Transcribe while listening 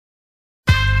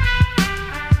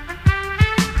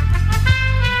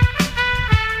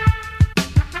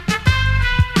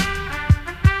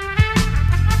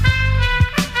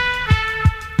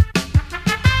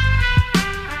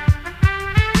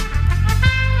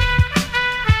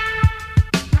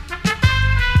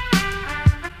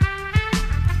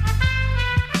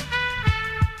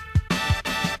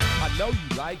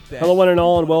Hello, one and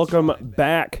all, and welcome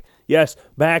back. Yes,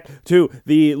 back to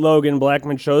the Logan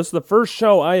Blackman Show. This is the first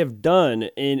show I have done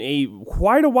in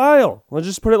quite a while. Let's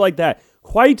just put it like that.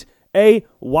 Quite a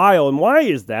while. And why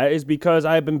is that? Is because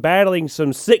I've been battling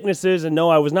some sicknesses, and no,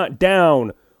 I was not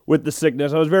down with the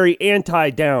sickness. I was very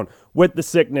anti-down with the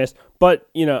sickness. But,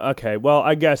 okay, well,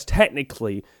 I guess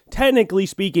technically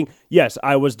speaking, yes,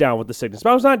 I was down with the sickness.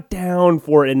 But I was not down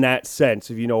for it in that sense,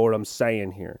 if you know what I'm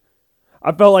saying here.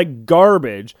 I felt like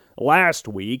garbage last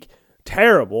week.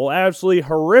 Terrible, absolutely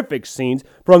horrific scenes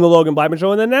from the Logan Blackman Show.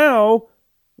 And then now,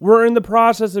 we're in the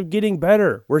process of getting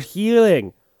better. We're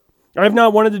healing. I've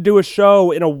not wanted to do a show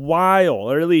in a while,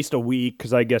 or at least a week,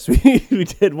 because I guess we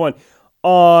did one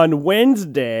on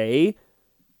Wednesday,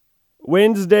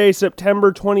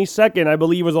 September 22nd, I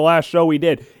believe was the last show we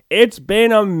did. It's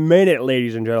been a minute,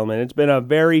 ladies and gentlemen. It's been a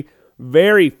very,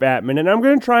 very fat minute. And I'm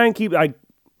going to try and keep,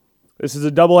 this is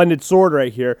a double-ended sword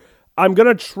right here. I'm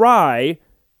going to try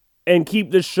and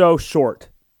keep this show short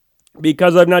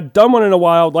because I've not done one in a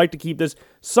while. I'd like to keep this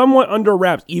somewhat under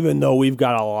wraps, even though we've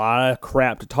got a lot of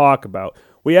crap to talk about.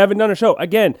 We haven't done a show,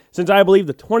 again, since I believe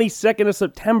the 22nd of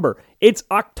September. It's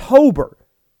October,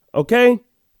 okay?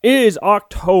 It is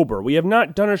October. We have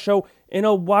not done a show in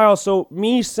a while, so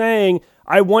me saying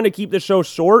I want to keep the show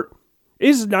short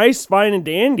is nice, fine, and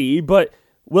dandy, but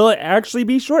will it actually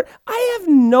be short? I have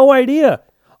no idea.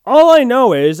 All I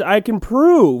know is I can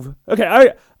prove,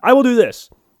 okay, I will do this.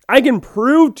 I can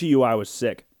prove to you I was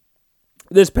sick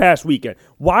this past weekend.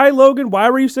 Why, Logan? Why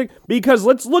were you sick? Because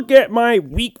let's look at my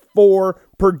week 4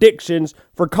 predictions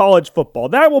for college football.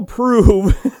 That will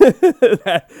prove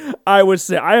that I was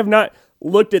sick. I have not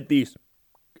looked at these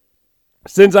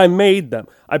since I made them.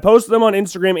 I posted them on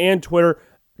Instagram and Twitter.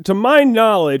 To my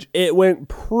knowledge, it went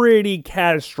pretty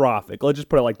catastrophic. Let's just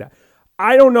put it like that.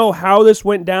 I don't know how this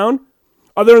went down,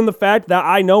 other than the fact that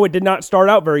I know it did not start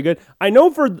out very good. I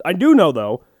do know,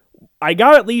 though, I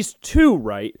got at least 2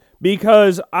 right,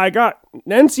 because I got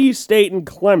NC State and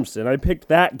Clemson. I picked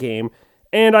that game.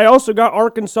 And I also got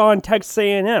Arkansas and Texas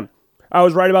A&M. I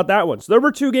was right about that one. So there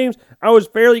were 2 games I was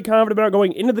fairly confident about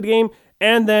going into the game,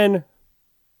 and then,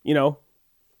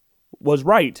 was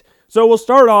right. So we'll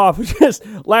start off just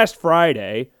last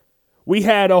Friday. We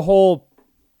had a whole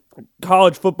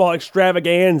college football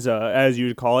extravaganza, as you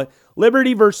would call it.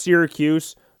 Liberty versus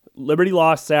Syracuse. Liberty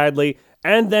lost, sadly.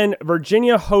 And then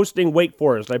Virginia hosting Wake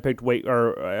Forest. I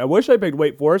wish I picked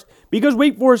Wake Forest, because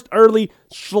Wake Forest early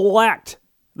shellacked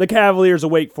the Cavaliers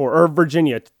of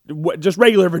Virginia, just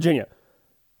regular Virginia,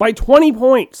 by 20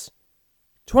 points.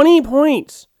 20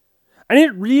 points. I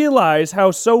didn't realize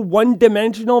how so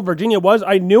one-dimensional Virginia was.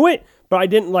 I knew it, but it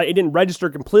didn't register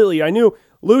completely. I knew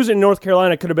losing North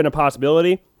Carolina could have been a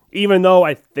possibility, even though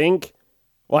I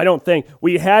don't think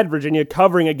we had Virginia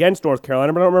covering against North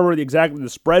Carolina, but I don't remember exactly the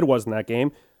spread was in that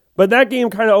game. But that game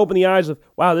kind of opened the eyes of,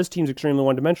 wow, this team's extremely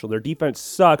one-dimensional. Their defense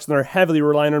sucks, and they're heavily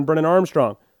relying on Brennan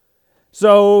Armstrong.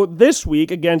 So this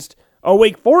week against a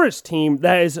Wake Forest team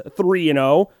that is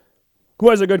 3-0, who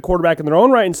has a good quarterback in their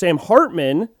own right, and Sam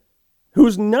Hartman,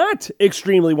 who's not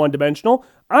extremely one-dimensional,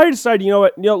 I decided,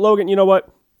 Logan, you know what?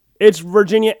 It's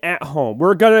Virginia at home.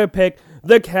 We're going to pick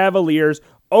the Cavaliers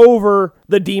over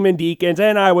the Demon Deacons,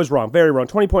 and I was wrong. Very wrong.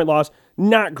 20-point loss.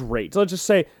 Not great. So let's just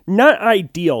say not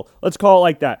ideal. Let's call it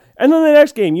like that. And then the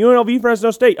next game, UNLV,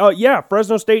 Fresno State.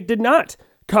 Fresno State did not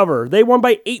cover. They won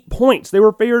by 8 points. They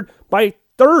were favored by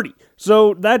 30.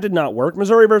 So that did not work.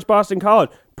 Missouri versus Boston College.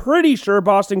 Pretty sure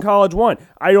Boston College won.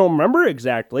 I don't remember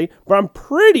exactly, but I'm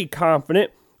pretty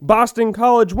confident Boston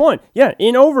College won. Yeah,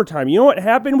 in overtime. You know what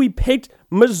happened? We picked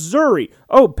Missouri.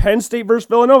 Oh, Penn State versus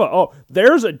Villanova. Oh,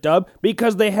 there's a dub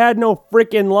because they had no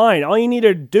freaking line. All you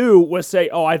needed to do was say,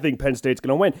 I think Penn State's going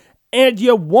to win. And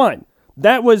you won.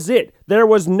 That was it. There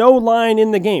was no line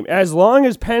in the game. As long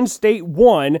as Penn State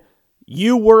won,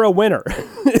 you were a winner.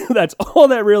 That's all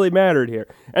that really mattered here.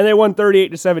 And they won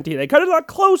 38-17. They cut it a lot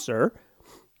closer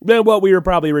than what we were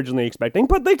probably originally expecting,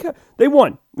 but they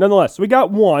won nonetheless. So we got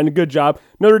one. Good job.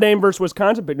 Notre Dame versus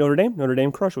Wisconsin. Pick Notre Dame. Notre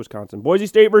Dame crushed Wisconsin. Boise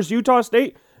State versus Utah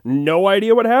State. No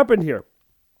idea what happened here.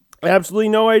 Absolutely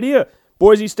no idea.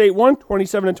 Boise State won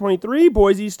 27-23.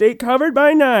 Boise State covered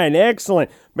by 9.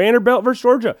 Excellent. Vanderbilt versus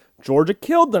Georgia. Georgia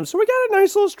killed them. So we got a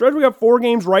nice little stretch. We got 4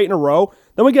 games right in a row.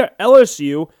 Then we got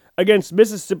LSU against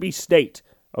Mississippi State.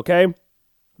 Okay.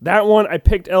 That one, I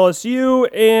picked LSU,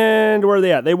 and where are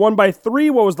they at? They won by 3.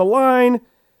 What was the line?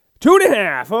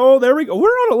 2.5. Oh, there we go. We're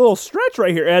on a little stretch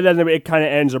right here. And then it kind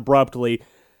of ends abruptly.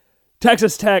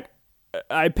 Texas Tech,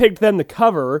 I picked them to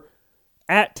cover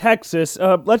at Texas.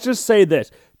 Let's just say this.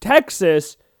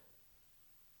 Texas,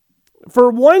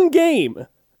 for one game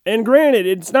And granted,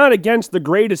 it's not against the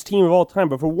greatest team of all time,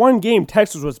 but for one game,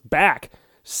 Texas was back.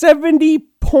 70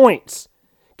 points.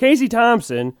 Casey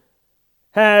Thompson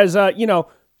has,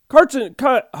 Hudson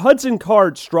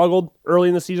Card struggled early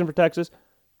in the season for Texas.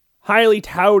 Highly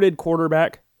touted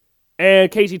quarterback.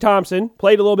 And Casey Thompson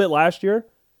played a little bit last year.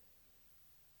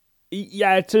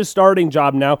 Yeah, it's his starting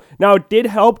job now. Now, it did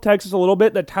help Texas a little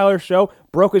bit that Tyler Show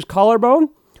broke his collarbone.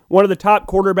 One of the top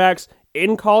quarterbacks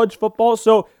in college football.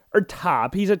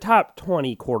 He's a top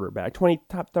 20 quarterback.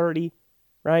 Top 30,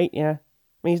 right? Yeah. I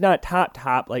mean, he's not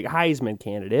top, like Heisman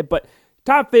candidate, but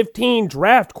top 15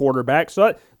 draft quarterback.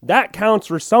 So that counts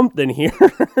for something here.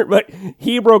 But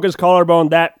he broke his collarbone.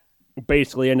 That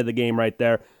basically ended the game right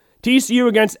there. TCU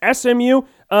against SMU.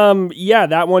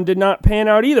 That one did not pan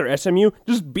out either. SMU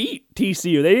just beat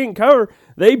TCU. They didn't cover.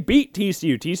 They beat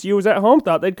TCU. TCU was at home,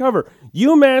 thought they'd cover.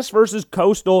 UMass versus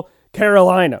Coastal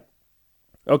Carolina.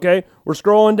 Okay, we're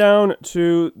scrolling down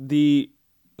to the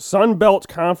Sun Belt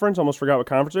Conference. Almost forgot what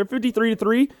conference they're.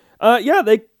 53-3.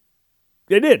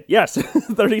 They did. Yes,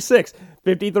 36.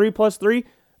 53 plus 3,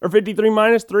 or 53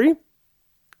 minus 3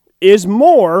 is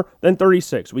more than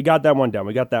 36. We got that one down.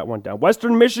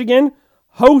 Western Michigan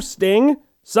hosting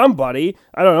somebody.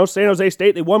 I don't know, San Jose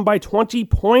State. They won by 20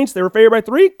 points. They were favored by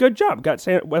 3. Good job. Got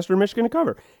Western Michigan to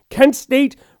cover. Kent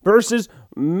State versus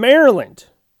Maryland.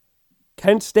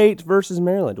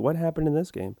 What happened in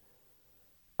this game?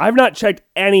 I've not checked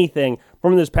anything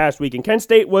from this past weekend. Kent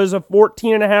State was a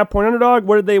 14.5-point underdog.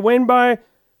 What did they win by?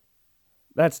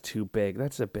 That's too big.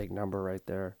 That's a big number right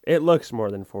there. It looks more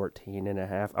than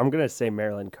 14.5. I'm going to say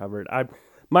Maryland covered.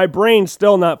 My brain's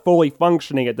still not fully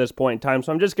functioning at this point in time,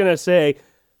 so I'm just going to say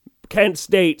Kent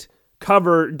State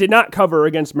did not cover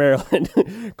against Maryland.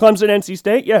 Clemson, NC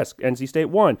State? Yes, NC State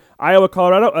won. Iowa,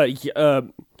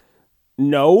 Colorado?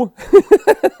 No.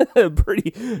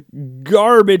 Pretty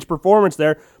garbage performance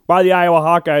there by the Iowa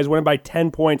Hawkeyes, winning by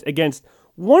 10 points against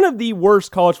one of the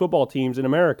worst college football teams in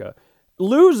America,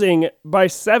 losing by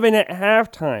 7 at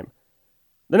halftime.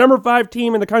 The number 5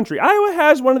 team in the country. Iowa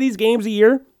has one of these games a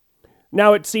year.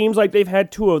 Now it seems like they've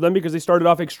had 2 of them because they started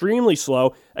off extremely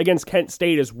slow against Kent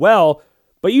State as well,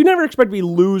 but you never expect to be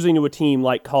losing to a team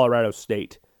like Colorado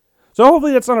State. So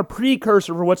hopefully that's not a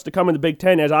precursor for what's to come in the Big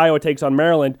Ten as Iowa takes on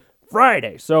Maryland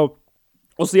Friday. So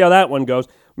we'll see how that one goes.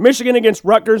 Michigan against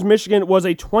Rutgers. Michigan was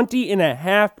a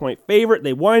 20.5-point favorite.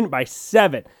 They won by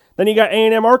 7. Then you got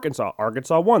A&M Arkansas.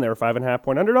 Arkansas won. They were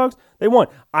 5.5-point underdogs. They won.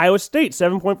 Iowa State,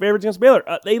 7-point favorites against Baylor.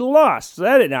 They lost. So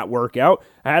that did not work out.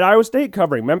 I had Iowa State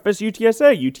covering. Memphis,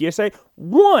 UTSA. UTSA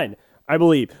won, I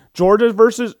believe. Georgia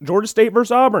State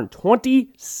versus Auburn.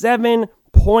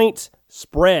 27-point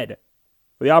spread.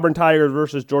 The Auburn Tigers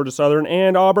versus Georgia Southern.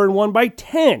 And Auburn won by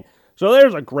 10. So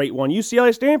there's a great one.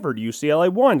 UCLA Stanford.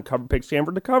 UCLA won. Picked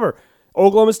Stanford to cover.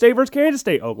 Oklahoma State versus Kansas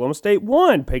State. Oklahoma State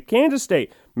won. Picked Kansas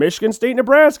State. Michigan State,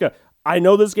 Nebraska. I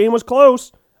know this game was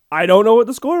close. I don't know what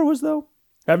the score was, though.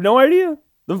 I have no idea.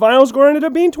 The final score ended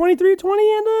up being 23-20,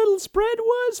 and the spread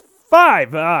was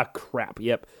 5. Ah, crap.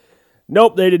 Yep.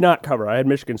 Nope, they did not cover. I had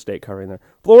Michigan State covering there.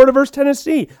 Florida versus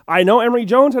Tennessee. I know Emory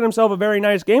Jones had himself a very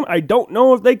nice game. I don't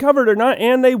know if they covered or not,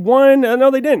 and they won. No,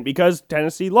 they didn't, because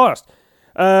Tennessee lost.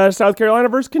 South Carolina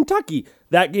versus Kentucky.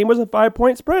 That game was a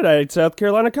 5-point spread. I had South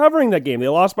Carolina covering that game. They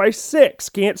lost by 6.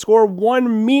 Can't score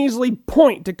one measly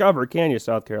point to cover, can you,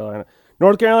 South Carolina?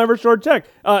 North Carolina versus Georgia Tech.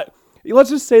 Let's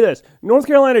just say this. North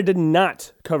Carolina did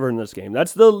not cover in this game.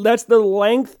 That's the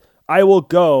length I will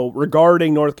go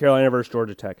regarding North Carolina versus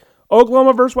Georgia Tech.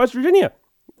 Oklahoma versus West Virginia.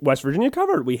 West Virginia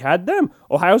covered. We had them.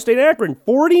 Ohio State Akron.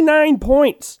 49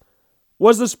 points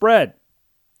was the spread.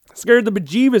 Scared the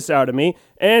bejeebus out of me.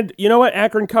 And you know what?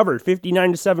 Akron covered.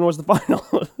 59-7 was the final.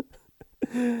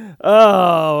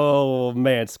 Oh,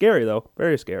 man. Scary, though.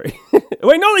 Very scary.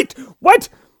 Wait, no, what?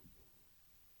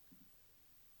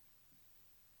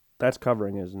 That's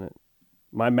covering, isn't it?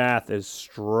 My math is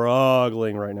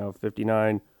struggling right now.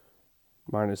 59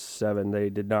 minus 7. They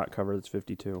did not cover. That's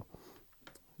 52.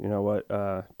 You know what?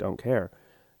 Don't care.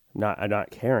 I'm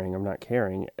not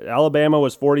caring. Alabama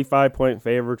was 45-point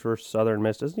favorite for Southern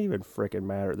Miss. Doesn't even freaking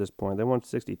matter at this point. They won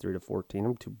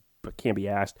 63-14. Can't be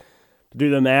asked to do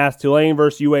the math. Tulane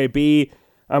versus UAB.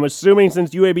 I'm assuming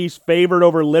since UAB's favored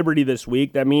over Liberty this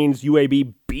week, that means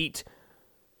UAB beat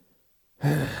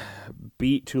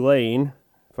Tulane.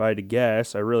 If I had to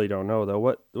guess, I really don't know though.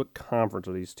 What conference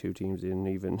are these two teams in?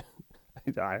 Even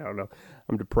I don't know.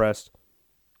 I'm depressed.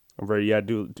 I'm ready. Yeah,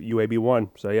 do UAB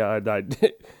won. So yeah, I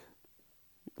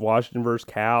Washington versus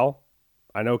Cal.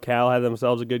 I know Cal had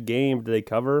themselves a good game. Did they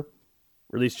cover?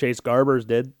 Or at least Chase Garbers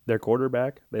did. Their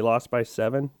quarterback. They lost by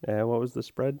 7. And what was the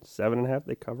spread? 7.5.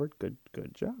 They covered. Good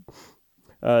job.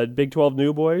 Big 12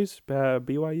 New Boys,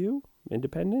 BYU,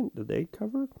 Independent, did they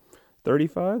cover?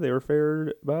 35, they were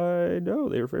favored by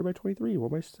 23, won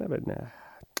by 7.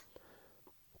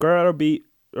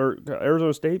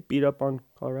 Arizona State beat up on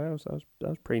Colorado, so that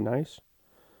was pretty nice.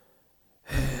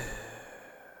 35-13.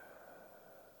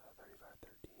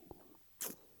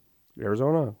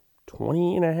 Arizona,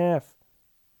 20.5.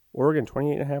 Oregon,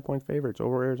 28.5 point favorites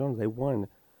over Arizona. They won.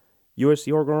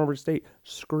 USC, Oregon over State.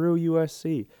 Screw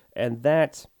USC. And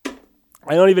that,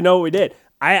 I don't even know what we did.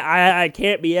 I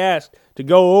can't be asked to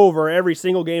go over every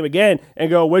single game again and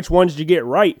go, which ones did you get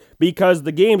right? Because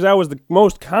the games I was the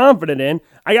most confident in,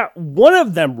 I got one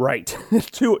of them right.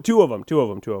 two of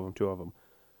them.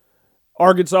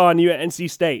 Arkansas and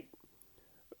NC State.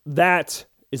 That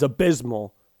is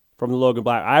abysmal from the Logan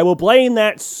Black. I will blame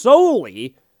that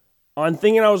solely on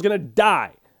thinking I was going to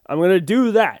die. I'm going to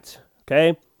do that,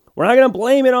 okay? We're not going to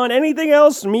blame it on anything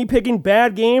else, me picking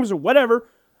bad games or whatever.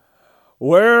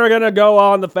 We're going to go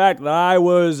on the fact that I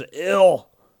was ill.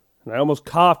 And I almost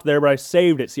coughed there, but I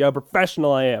saved it. See how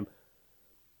professional I am.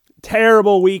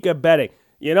 Terrible week of betting.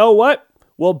 You know what?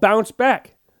 We'll bounce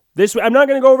back. I'm not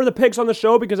going to go over the picks on the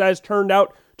show because that has turned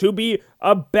out to be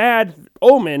a bad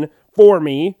omen for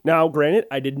me. Now, granted,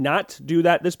 I did not do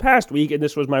that this past week, and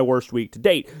this was my worst week to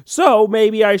date. So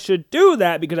maybe I should do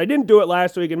that because I didn't do it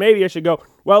last week, and maybe I should go,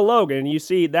 well, Logan, you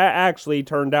see, that actually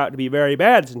turned out to be very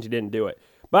bad since you didn't do it.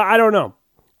 But I don't know.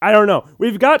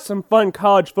 We've got some fun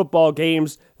college football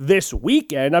games this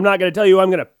weekend. I'm not going to tell you who I'm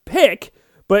going to pick,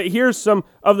 but here's some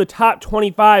of the top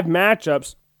 25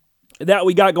 matchups that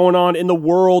we got going on in the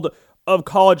world of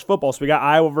college football. So we got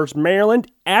Iowa versus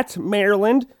Maryland at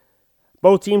Maryland.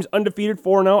 Both teams undefeated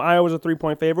 4-0. Iowa's a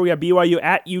 3-point favorite. We have BYU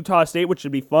at Utah State, which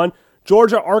should be fun.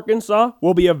 Georgia, Arkansas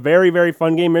will be a very, very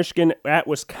fun game. Michigan at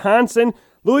Wisconsin.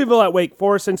 Louisville at Wake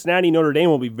Forest. Cincinnati, Notre Dame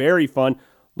will be very fun.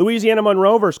 Louisiana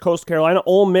Monroe versus Coastal Carolina.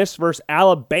 Ole Miss versus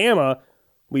Alabama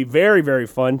will be very, very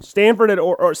fun. Stanford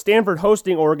Stanford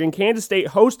hosting Oregon. Kansas State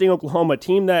hosting Oklahoma.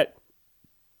 Team that,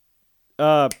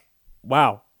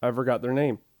 wow, I forgot their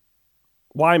name.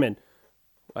 Wyman.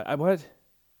 What?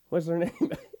 What's their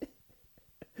name?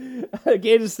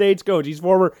 Kansas State's coach. He's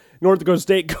former North Dakota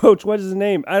State coach. What is his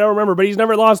name? I don't remember, but he's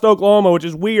never lost to Oklahoma, which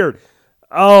is weird.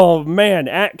 Oh, man,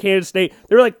 at Kansas State.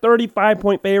 They were like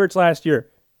 35-point favorites last year.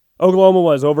 Oklahoma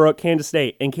was over at Kansas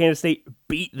State, and Kansas State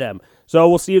beat them. So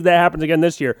we'll see if that happens again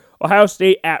this year. Ohio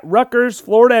State at Rutgers,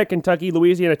 Florida at Kentucky,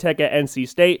 Louisiana Tech at NC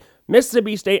State,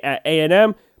 Mississippi State at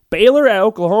A&M, Baylor at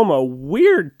Oklahoma.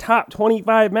 Weird top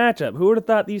 25 matchup. Who would have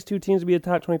thought these two teams would be a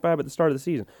top 25 at the start of the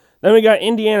season? Then we got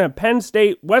Indiana, Penn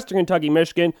State, Western Kentucky,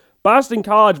 Michigan, Boston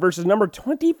College versus number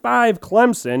 25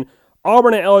 Clemson,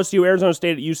 Auburn at LSU, Arizona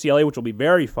State at UCLA, which will be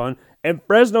very fun, and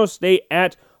Fresno State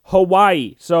at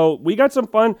Hawaii. So we got some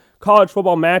fun college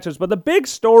football matchups, but the big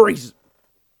stories,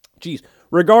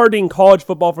 regarding college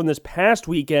football from this past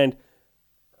weekend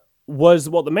was,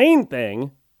 well, the main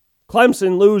thing,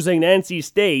 Clemson losing to NC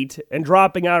State and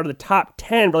dropping out of the top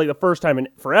 10 for like the first time in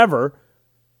forever,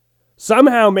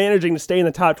 somehow managing to stay in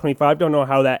the top 25. Don't know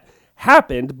how that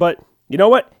happened, but you know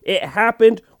what? It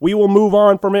happened. We will move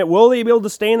on from it. Will they be able to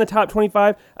stay in the top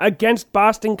 25 against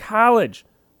Boston College?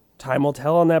 Time will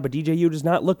tell on that, but DJU does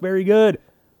not look very good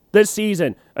this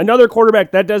season. Another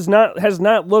quarterback that has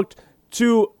not looked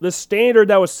to the standard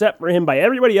that was set for him by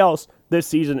everybody else this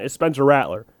season is Spencer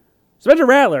Rattler. Spencer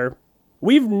Rattler,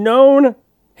 we've known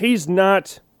he's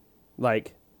not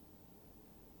like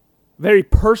very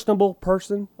personable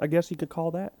person, I guess you could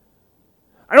call that.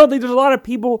 I don't think there's a lot of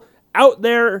people out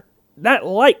there that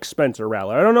like Spencer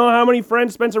Rattler. I don't know how many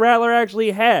friends Spencer Rattler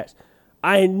actually has.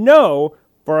 I know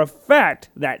for a fact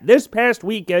that this past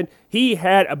weekend, he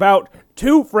had about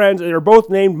 2 friends that are both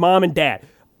named Mom and Dad.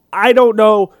 I don't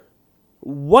know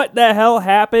what the hell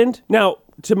happened. Now,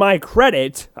 to my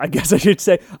credit, I guess I should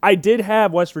say, I did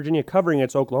have West Virginia covering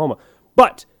against Oklahoma,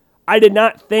 but I did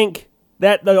not think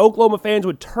that the Oklahoma fans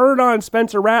would turn on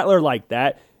Spencer Rattler like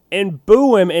that and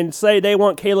boo him and say they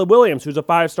want Caleb Williams, who's a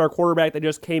 5-star quarterback that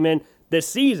just came in this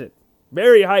season.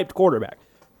 Very hyped quarterback.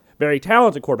 Very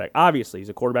talented quarterback. Obviously, he's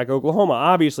a quarterback at Oklahoma.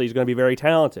 Obviously, he's going to be very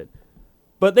talented.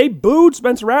 But they booed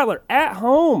Spencer Rattler at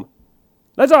home.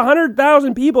 That's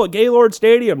 100,000 people at Gaylord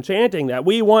Stadium chanting that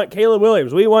we want Caleb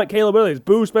Williams. We want Caleb Williams.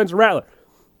 Boo Spencer Rattler.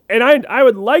 And I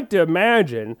would like to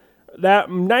imagine that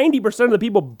 90% of the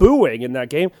people booing in that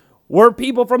game were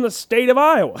people from the state of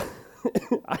Iowa.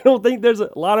 I don't think there's a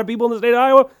lot of people in the state of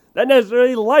Iowa that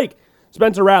necessarily like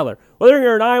Spencer Rattler. Whether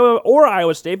you're an Iowa or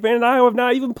Iowa State fan, and Iowa have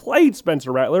not even played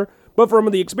Spencer Rattler, but from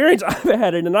the experience I've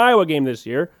had in an Iowa game this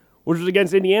year, which was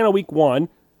against Indiana week 1,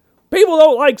 people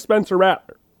don't like Spencer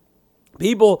Rattler.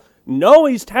 People know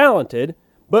he's talented,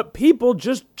 but people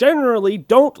just generally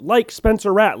don't like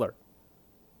Spencer Rattler.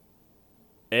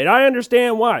 And I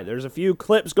understand why. There's a few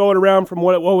clips going around from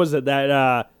what was it,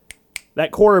 that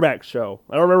quarterback show.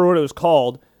 I don't remember what it was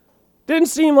called. Didn't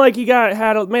seem like he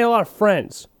made a lot of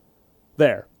friends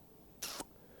there.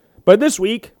 But this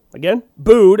week, again,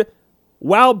 booed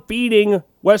while beating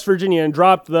West Virginia and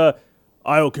dropped the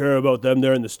 "I don't care about them,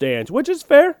 they're in the stands," which is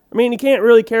fair. I mean, you can't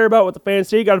really care about what the fans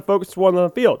say. You got to focus on the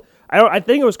field. I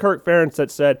think it was Kirk Ferentz that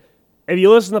said, if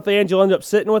you listen to the fans, you'll end up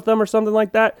sitting with them or something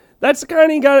like that. That's the kind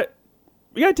of you got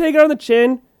to take it on the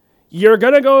chin. You're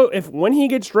going to go, when he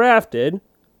gets drafted,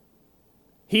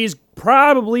 he's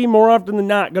probably more likely than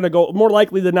not going to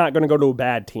go to a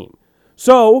bad team.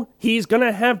 So he's going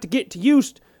to have to get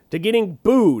used to getting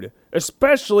booed,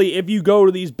 especially if you go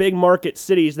to these big market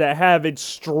cities that have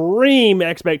extreme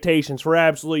expectations for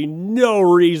absolutely no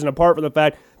reason apart from the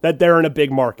fact that they're in a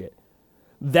big market.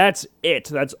 That's it.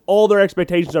 That's all their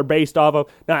expectations are based off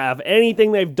of. Not of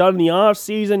anything they've done in the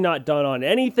offseason, not done on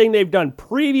anything they've done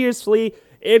previously.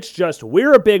 It's just,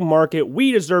 we're a big market.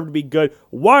 We deserve to be good.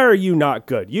 Why are you not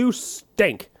good? You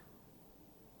stink.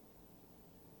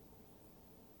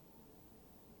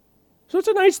 So it's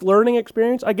a nice learning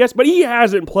experience, I guess. But he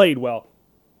hasn't played well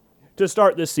to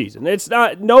start this season.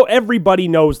 Everybody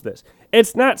knows this.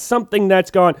 It's not something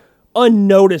that's gone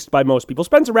unnoticed by most people.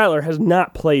 Spencer Rattler has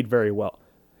not played very well.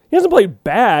 He hasn't played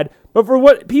bad, but for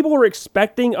what people were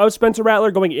expecting of Spencer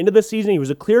Rattler going into the season, he was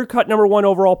a clear-cut number 1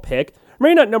 overall pick.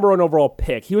 Maybe not number 1 overall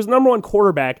pick. He was the number 1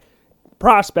 quarterback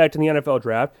prospect in the NFL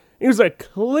draft. He was a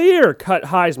clear-cut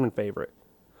Heisman favorite.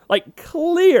 Like,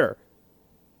 clear.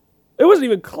 It wasn't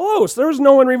even close. There was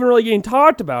no one even really getting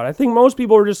talked about. I think most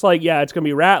people were just like, yeah, it's going to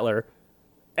be Rattler.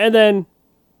 And then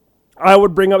I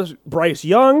would bring up Bryce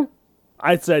Young.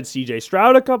 I said C.J.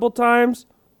 Stroud a couple times.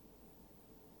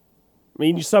 I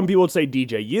mean, some people would say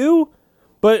DJU,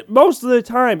 but most of the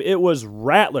time it was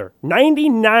Rattler.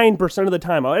 99% of the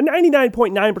time,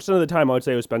 99.9% of the time, I would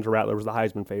say it was Spencer Rattler was the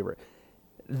Heisman favorite.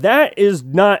 That is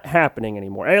not happening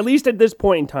anymore, at least at this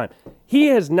point in time. He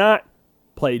has not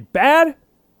played bad,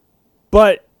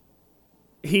 but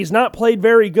he's not played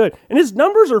very good. And his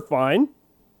numbers are fine.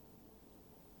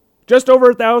 Just over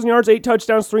 1,000 yards, 8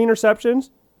 touchdowns, 3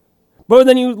 interceptions. But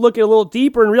then you look a little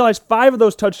deeper and realize 5 of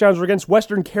those touchdowns were against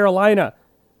Western Carolina,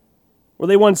 where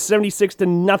they won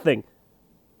 76-0.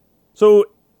 So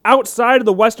outside of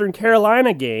the Western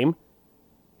Carolina game,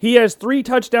 he has 3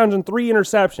 touchdowns and 3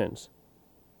 interceptions.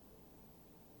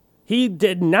 He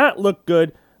did not look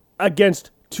good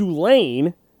against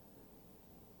Tulane,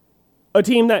 a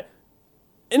team that,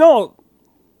 in all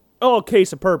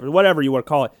case of purpose, whatever you want to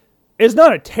call it, is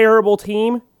not a terrible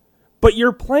team, but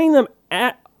you're playing them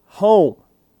at home.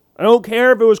 I don't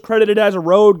care if it was credited as a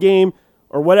road game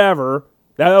or whatever.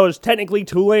 That was technically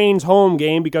Tulane's home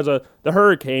game because of the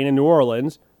hurricane in New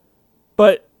Orleans.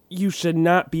 But you should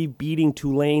not be beating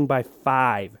Tulane by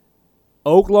 5.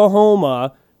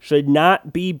 Oklahoma should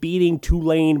not be beating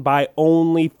Tulane by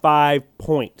only 5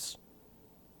 points.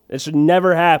 It should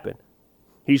never happen.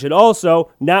 He should also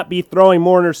not be throwing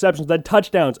more interceptions than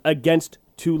touchdowns against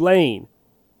Tulane.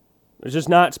 It's just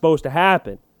not supposed to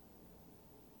happen.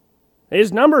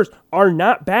 His numbers are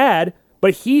not bad,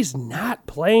 but he's not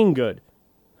playing good.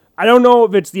 I don't know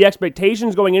if it's the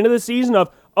expectations going into the season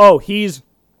of, he's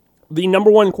the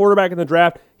number 1 quarterback in the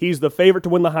draft. He's the favorite to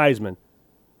win the Heisman.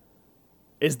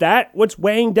 Is that what's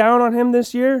weighing down on him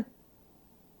this year?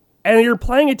 And you're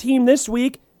playing a team this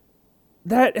week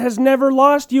that has never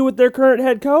lost you with their current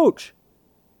head coach.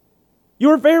 You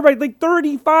were favored by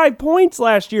 35 points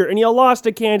last year, and you lost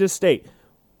to Kansas State.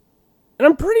 And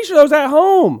I'm pretty sure that was at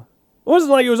home. It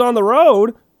wasn't like it was on the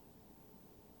road.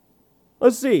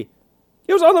 Let's see.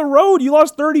 It was on the road. You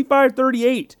lost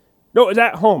 35-38. No, it was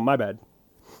at home. My bad.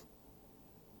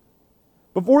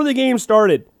 Before the game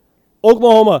started,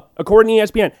 Oklahoma, according to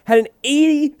ESPN, had an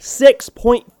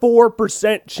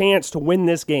 86.4% chance to win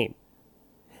this game.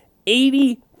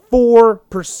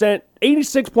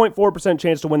 86.4%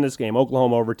 chance to win this game.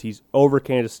 Oklahoma over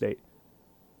Kansas State.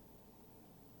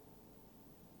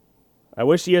 I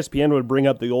wish ESPN would bring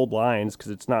up the old lines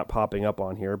because it's not popping up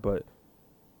on here, but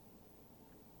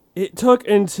it took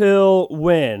until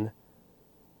when?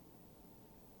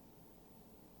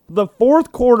 The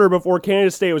 4th quarter before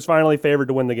Kansas State was finally favored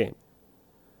to win the game.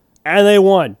 And they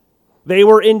won. They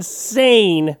were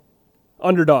insane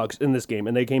underdogs in this game,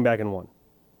 and they came back and won.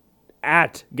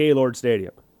 At Gaylord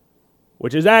Stadium,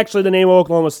 which is actually the name of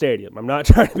Oklahoma Stadium. I'm not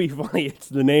trying to be funny. It's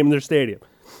the name of their stadium.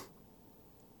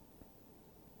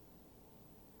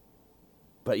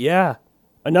 But yeah,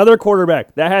 another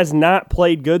quarterback that has not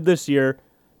played good this year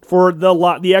for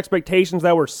the expectations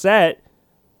that were set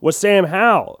was Sam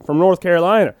Howell from North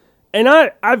Carolina. And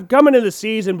I've come into the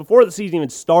season, before the season even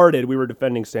started, we were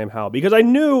defending Sam Howell because I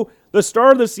knew the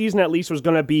start of the season at least was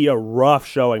going to be a rough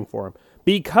showing for him.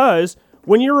 Because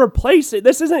when you're replacing,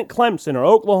 this isn't Clemson or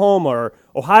Oklahoma or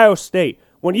Ohio State.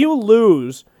 When you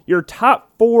lose your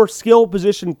top 4 skill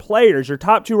position players, your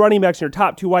top 2 running backs, and your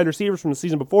top 2 wide receivers from the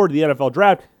season before to the NFL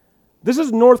draft, this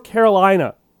is North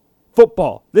Carolina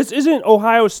football. This isn't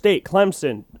Ohio State,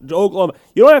 Clemson, Oklahoma.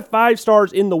 You don't have 5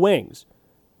 stars in the wings.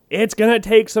 It's going to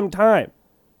take some time.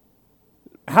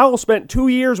 Howell spent 2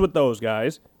 years with those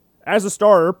guys as a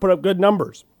starter, put up good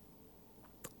numbers,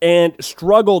 and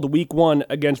struggled week 1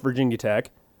 against Virginia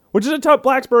Tech, which is a tough.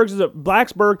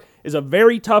 Blacksburg is a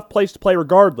very tough place to play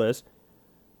regardless.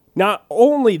 Not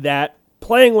only that,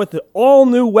 playing with all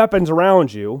new weapons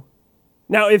around you.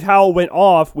 Now, if Howell went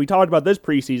off, we talked about this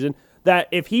preseason, that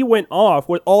if he went off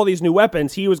with all these new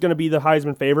weapons, he was going to be the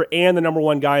Heisman favorite and the number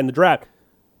 1 guy in the draft.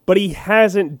 But he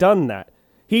hasn't done that.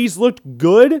 He's looked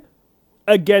good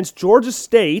against Georgia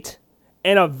State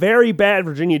and a very bad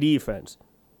Virginia defense.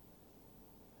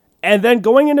 And then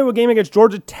going into a game against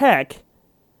Georgia Tech,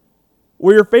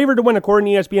 where you're favored to win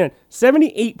according to ESPN,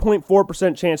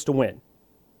 78.4% chance to win.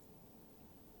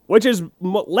 Which is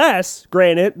less,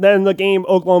 granted, than the game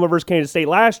Oklahoma versus Kansas State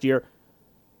last year.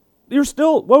 You're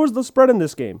still, what was the spread in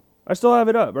this game? I still have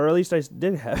it up, or at least I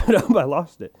did have it up. I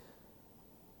lost it.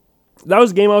 That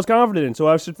was a game I was confident in, so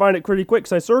I should find it pretty quick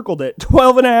because I circled it.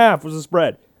 12.5 was the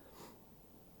spread.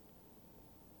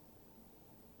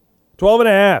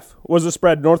 12.5 was the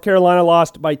spread. North Carolina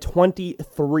lost by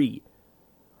 23.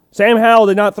 Sam Howell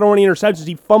did not throw any interceptions.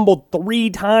 He fumbled 3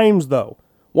 times, though.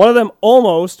 One of them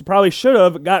almost, probably should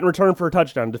have, gotten returned for a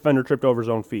touchdown. Defender tripped over his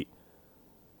own feet.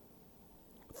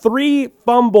 3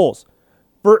 fumbles.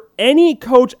 For any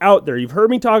coach out there, you've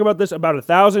heard me talk about this about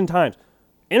 1,000 times.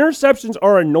 Interceptions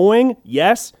are annoying,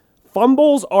 yes.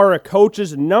 Fumbles are a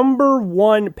coach's number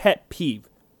 1 pet peeve.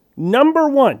 Number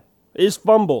 1 is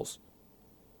fumbles.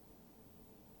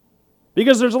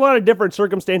 Because there's a lot of different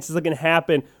circumstances that can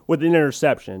happen with an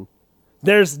interception.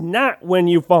 There's not when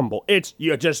you fumble. It's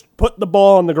you just put the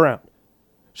ball on the ground.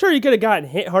 Sure, you could have gotten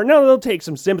hit hard. Now they'll take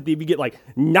some sympathy if you get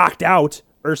knocked out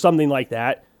or something like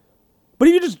that. But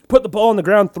if you just put the ball on the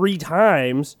ground 3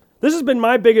 times, this has been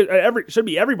my biggest, should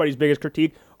be everybody's biggest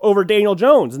critique over Daniel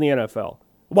Jones in the NFL.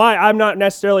 Why I'm not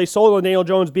necessarily sold on Daniel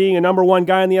Jones being a number 1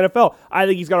 guy in the NFL. I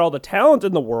think he's got all the talent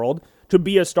in the world to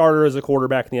be a starter as a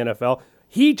quarterback in the NFL.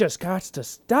 He just got to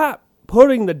stop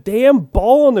putting the damn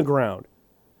ball on the ground.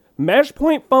 Mesh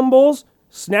point fumbles,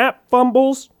 snap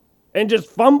fumbles, and just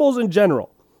fumbles in general,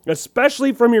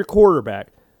 especially from your quarterback.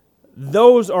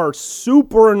 Those are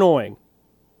super annoying.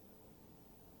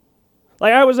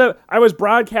 I was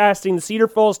broadcasting the Cedar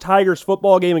Falls Tigers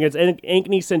football game against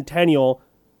Ankeny Centennial.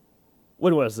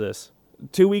 When was this?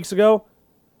 2 weeks ago?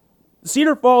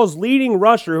 Cedar Falls' leading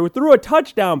rusher, who threw a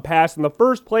touchdown pass in the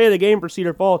first play of the game for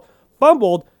Cedar Falls,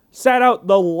 fumbled, sat out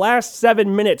the last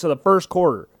 7 minutes of the first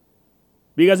quarter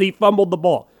because he fumbled the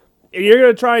ball. And you're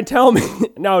going to try and tell me,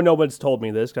 no one's told me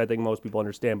this because I think most people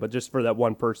understand, but just for that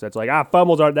one person that's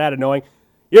fumbles aren't that annoying.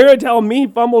 You're going to tell me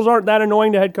fumbles aren't that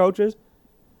annoying to head coaches?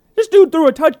 This dude threw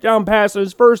a touchdown pass in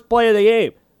his first play of the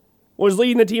game. Was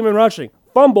leading the team in rushing.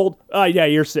 Fumbled. Yeah,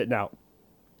 you're sitting out.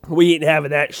 We ain't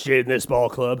having that shit in this ball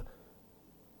club.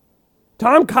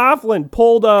 Tom Coughlin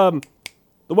pulled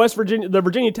the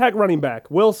Virginia Tech running back,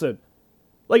 Wilson.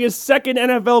 His second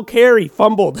NFL carry,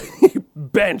 fumbled.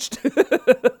 Benched. I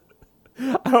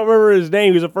don't remember his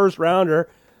name. He was a first rounder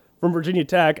from Virginia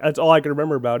Tech. That's all I can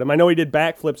remember about him. I know he did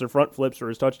backflips or front flips for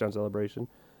his touchdown celebration.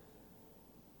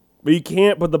 But you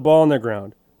can't put the ball on the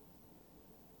ground.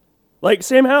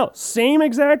 Sam Howell, same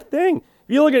exact thing.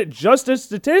 If you look at just his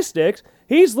statistics,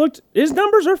 his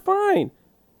numbers are fine.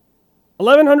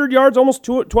 1,100 yards, almost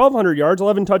 1,200 yards,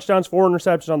 11 touchdowns, 4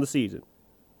 interceptions on the season.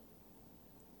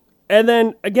 And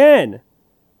then, again,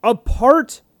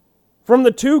 apart from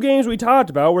the 2 games we talked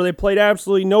about where they played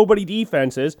absolutely nobody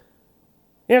defenses,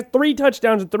 he had 3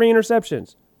 touchdowns and 3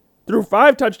 interceptions. Threw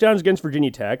 5 touchdowns against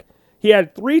Virginia Tech. He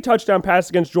had 3 touchdown passes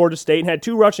against Georgia State and had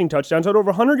 2 rushing touchdowns. Had over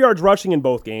 100 yards rushing in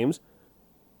both games.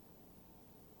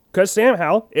 Because Sam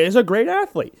Howell is a great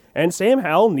athlete. And Sam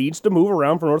Howell needs to move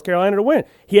around for North Carolina to win.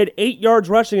 He had 8 yards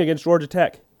rushing against Georgia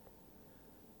Tech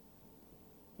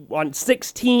on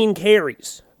 16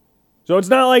 carries. So it's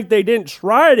not like they didn't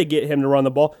try to get him to run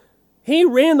the ball. He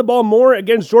ran the ball more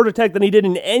against Georgia Tech than he did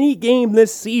in any game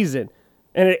this season.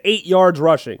 And had 8 yards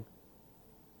rushing.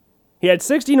 He had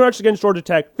 16 rushes against Georgia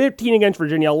Tech, 15 against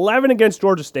Virginia, 11 against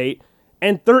Georgia State,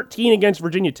 and 13 against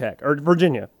Virginia Tech, or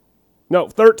Virginia. No,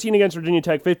 13 against Virginia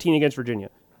Tech, 15 against Virginia.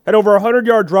 Had over 100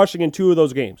 yards rushing in 2 of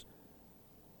those games.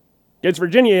 Against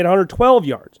Virginia, he had 112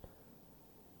 yards.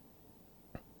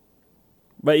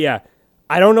 But yeah,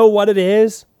 I don't know what it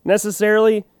is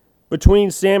necessarily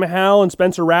between Sam Howell and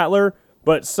Spencer Rattler,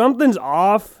 but something's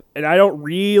off, and I don't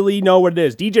really know what it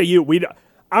is. DJU,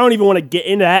 I don't even want to get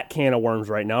into that can of worms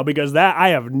right now because I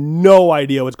have no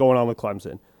idea what's going on with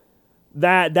Clemson.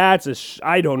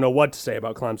 I don't know what to say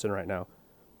about Clemson right now.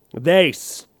 They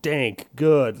stink.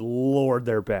 Good Lord,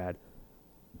 they're bad.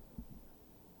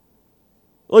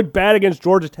 Looked bad against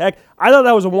Georgia Tech. I thought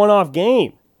that was a one-off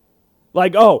game.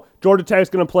 Like, oh, Georgia Tech's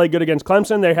going to play good against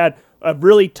Clemson. They had a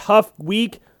really tough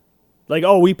week. Like,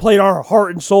 oh, we played our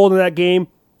heart and soul into that game.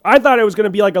 I thought it was going to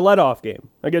be like a let-off game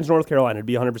against North Carolina, to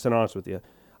be 100% honest with you.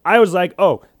 I was like,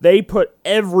 oh, they put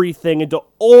everything into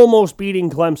almost beating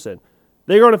Clemson.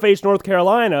 They're going to face North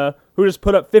Carolina, who just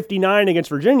put up 59 against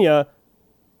Virginia.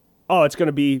 Oh,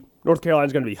 North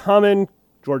Carolina's going to be humming.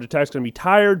 Georgia Tech's going to be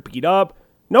tired, beat up.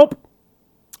 Nope.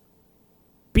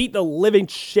 Beat the living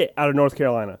shit out of North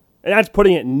Carolina. And that's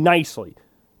putting it nicely.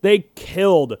 They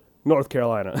killed North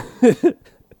Carolina.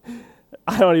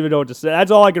 I don't even know what to say.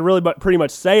 That's all I can really pretty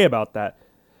much say about that.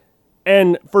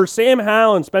 And for Sam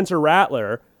Howell and Spencer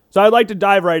Rattler, so I'd like to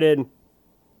dive right in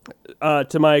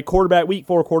to my week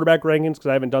 4 quarterback rankings because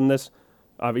I haven't done this.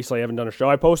 Obviously, I haven't done a show.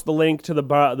 I post the link to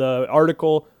the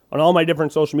article on all my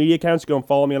different social media accounts. Go and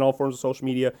follow me on all forms of social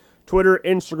media: Twitter,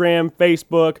 Instagram,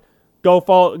 Facebook. Go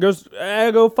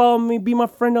follow me. Be my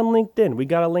friend on LinkedIn. We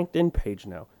got a LinkedIn page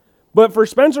now. But for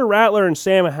Spencer Rattler and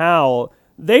Sam Howell,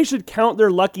 they should count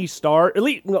their lucky star. At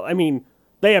least, I mean,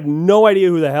 they have no idea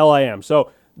who the hell I am.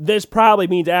 So this probably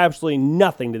means absolutely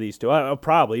nothing to these two.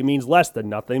 Probably means less than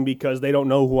nothing because they don't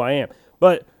know who I am.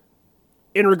 But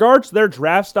in regards to their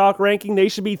draft stock ranking, they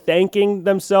should be thanking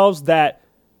themselves that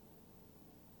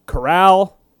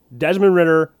Corral, Desmond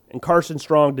Ridder, and Carson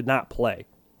Strong did not play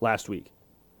last week.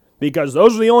 Because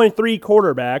those are the only 3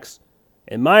 quarterbacks,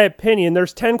 in my opinion,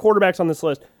 there's 10 quarterbacks on this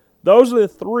list. Those are the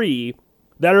 3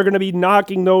 that are going to be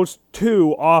knocking those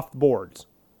 2 off boards.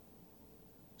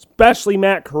 Especially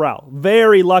Matt Corral.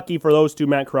 Very lucky for those 2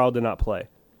 Matt Corral did not play.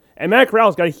 And Matt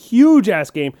Corral's got a huge-ass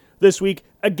game this week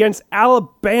against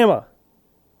Alabama.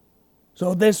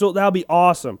 So that'll be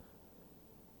awesome.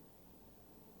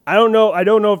 I don't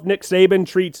know if Nick Saban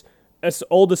treats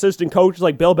old assistant coaches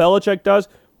like Bill Belichick does,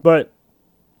 but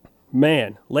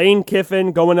man, Lane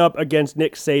Kiffin going up against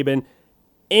Nick Saban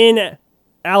in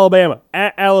Alabama,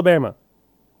 at Alabama.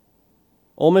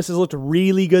 Ole Miss has looked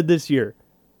really good this year.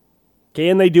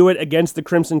 Can they do it against the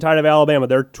Crimson Tide of Alabama?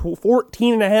 They're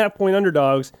 14.5-point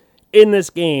underdogs in this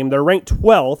game. They're ranked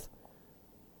 12th.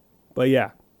 But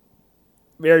yeah,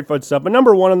 very fun stuff. But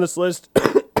number 1 on this list,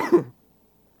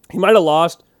 he might have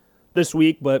lost this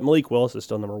week, but Malik Willis is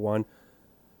still number 1.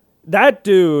 That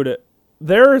dude,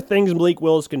 there are things Malik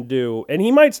Willis can do, and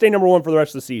he might stay number 1 for the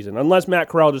rest of the season, unless Matt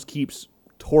Corral just keeps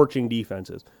torching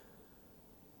defenses.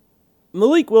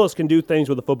 Malik Willis can do things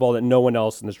with the football that no one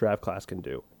else in this draft class can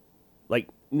do. Like,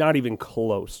 not even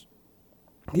close.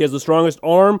 He has the strongest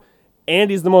arm, and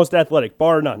he's the most athletic,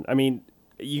 bar none. I mean,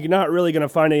 you're not really going to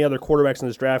find any other quarterbacks in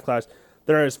this draft class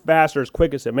that are as fast or as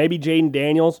quick as him. Maybe Jaden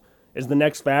Daniels is the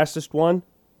next fastest one.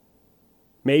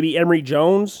 Maybe Emory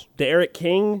Jones, Derek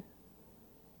King.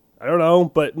 I don't know,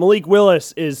 but Malik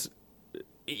Willis is,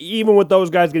 even with those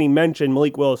guys getting mentioned,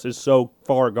 Malik Willis is so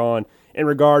far gone in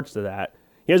regards to that.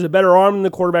 He has a better arm than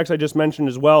the quarterbacks I just mentioned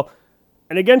as well.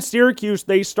 And against Syracuse,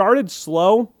 they started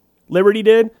slow. Liberty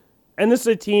did. And this is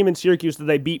a team in Syracuse that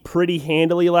they beat pretty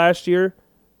handily last year.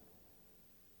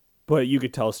 But you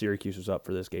could tell Syracuse was up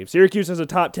for this game. Syracuse has a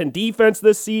top 10 defense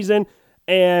this season,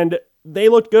 and they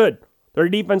looked good. Their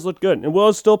defense looked good. And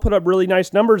Willis still put up really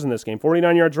nice numbers in this game.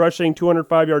 49 yards rushing,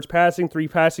 205 yards passing, 3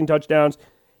 passing touchdowns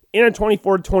in a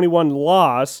 24-21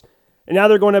 loss. And now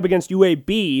they're going up against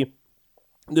UAB.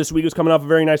 This week was coming off a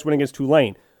very nice win against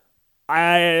Tulane.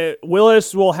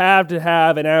 Willis will have to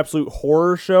have an absolute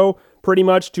horror show pretty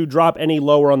much to drop any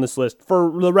lower on this list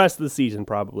for the rest of the season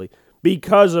probably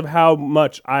because of how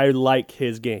much I like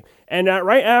his game. And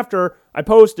right after I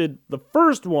posted the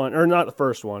first one, or not the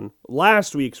first one,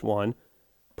 last week's one,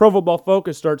 Pro Football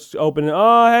Focus starts opening,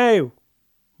 oh, hey,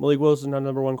 Malik Willis is not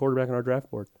number 1 quarterback on our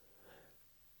draft board.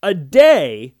 A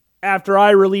day after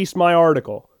I released my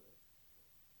article.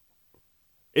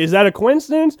 Is that a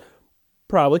coincidence?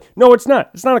 Probably. No, it's not.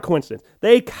 It's not a coincidence.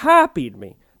 They copied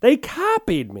me.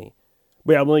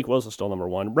 But yeah, Malik Willis is still number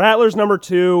 1. Rattler's number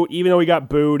 2, even though he got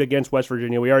booed against West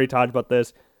Virginia. We already talked about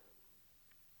this.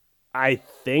 I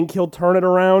think he'll turn it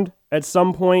around at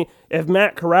some point. If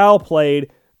Matt Corral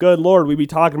played, good Lord, we'd be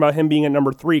talking about him being at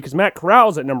number 3 because Matt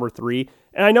Corral's at number 3.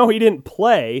 And I know he didn't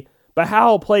play, but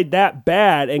Howell played that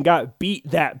bad and got beat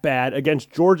that bad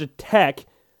against Georgia Tech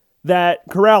that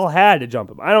Corral had to jump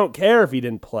him. I don't care if he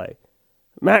didn't play.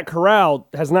 Matt Corral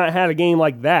has not had a game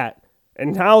like that,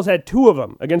 and Howell's had 2 of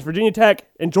them against Virginia Tech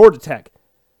and Georgia Tech.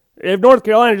 If North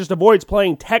Carolina just avoids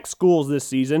playing Tech schools this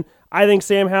season, I think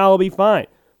Sam Howell will be fine.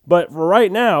 But for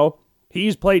right now,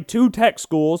 he's played 2 Tech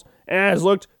schools and has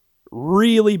looked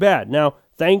really bad. Now,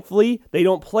 thankfully, they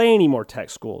don't play any more Tech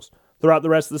schools throughout the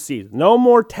rest of the season. No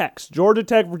more Techs. Georgia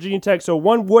Tech, Virginia Tech, so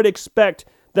one would expect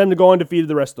them to go undefeated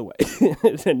the rest of the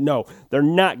way. No, they're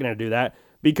not going to do that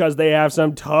because they have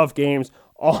some tough games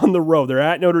on the road. They're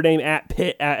at Notre Dame, at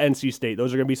Pitt, at NC State.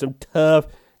 Those are going to be some tough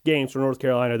games for North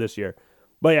Carolina this year.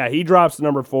 But yeah, he drops to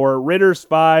number 4. Ritter's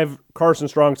 5. Carson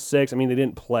Strong's 6. I mean, they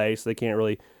didn't play, so they can't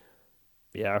really,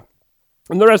 yeah.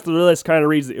 And the rest of the list kind of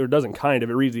reads, or doesn't kind of,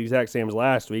 it reads the exact same as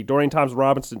last week. Dorian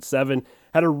Thompson-Robinson, 7.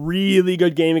 Had a really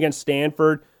good game against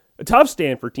Stanford. A tough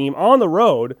Stanford team on the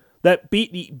road that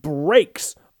beat the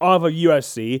brakes off of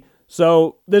USC.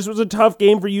 So this was a tough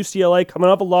game for UCLA, coming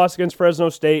off a loss against Fresno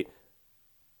State.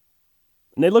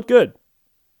 And they looked good.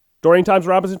 Dorian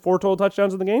Thompson-Robinson, 4 total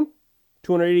touchdowns in the game.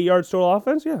 280 yards total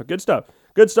offense. Yeah, good stuff.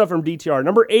 Good stuff from DTR.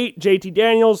 Number 8, JT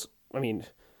Daniels. I mean,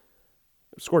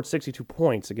 scored 62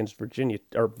 points against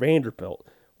Vanderbilt,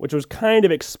 which was kind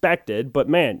of expected, but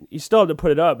man, he still had to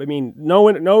put it up. I mean, no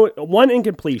one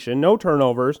incompletion, no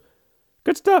turnovers.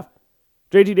 Good stuff.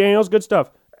 JT Daniels, good stuff.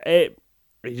 He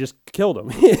just killed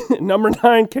him. Number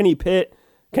 9, Kenny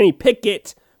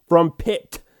Pickett from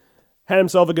Pitt. Had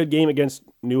himself a good game against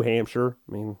New Hampshire.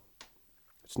 I mean,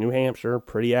 it's New Hampshire,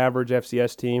 pretty average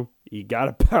FCS team. You got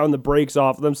to pound the brakes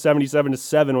off of them.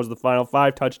 77-7 was the final.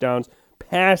 5 touchdowns,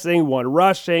 passing, 1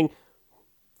 rushing,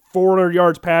 400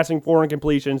 yards passing, 4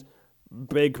 incompletions.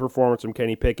 Big performance from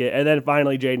Kenny Pickett. And then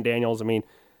finally, Jaden Daniels. I mean,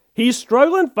 he's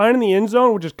struggling finding the end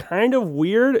zone, which is kind of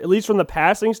weird, at least from the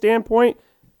passing standpoint.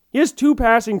 He has 2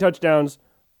 passing touchdowns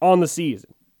on the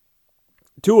season.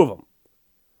 2 of them.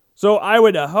 So I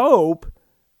would hope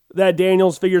that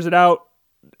Daniels figures it out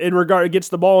gets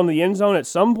the ball in the end zone at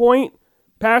some point,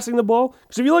 passing the ball.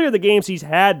 Because if you look at the games he's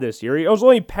had this year, he was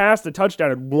only passed a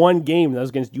touchdown in 1 game, that was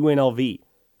against UNLV.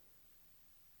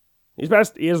 He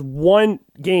has 1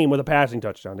 game with a passing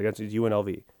touchdown against his UNLV.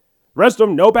 The rest of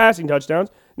them, no passing touchdowns.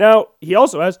 Now, he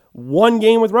also has 1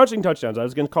 game with rushing touchdowns. That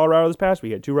was against Colorado this past week.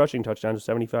 He had 2 rushing touchdowns of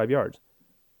 75 yards.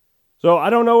 So I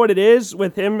don't know what it is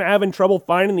with him having trouble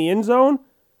finding the end zone,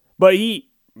 but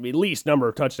least number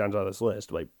of touchdowns on this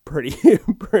list, like pretty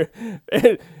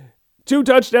 2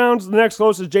 touchdowns. The next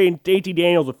closest JT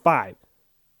Daniels with 5.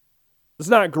 It's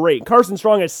not great. Carson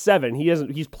Strong has 7.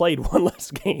 He's played 1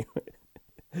 less game.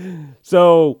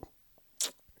 So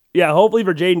yeah, hopefully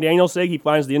for Jaden Daniels' sake, he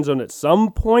finds the end zone at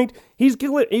some point. He's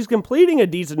completing a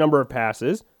decent number of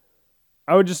passes.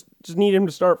 I would just need him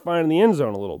to start finding the end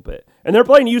zone a little bit. And they're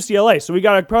playing UCLA, so we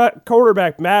got a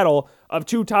quarterback battle of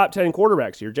 2 top 10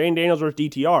 quarterbacks here. Jaden Daniels versus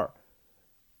DTR.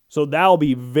 So that'll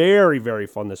be very, very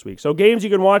fun this week. So games you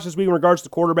can watch this week in regards to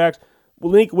quarterbacks.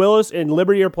 Malik Willis and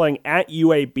Liberty are playing at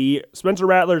UAB. Spencer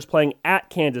Rattler is playing at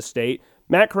Kansas State.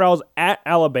 Matt Corral's at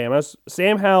Alabama.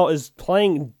 Sam Howell is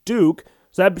playing Duke.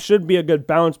 So that should be a good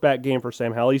bounce-back game for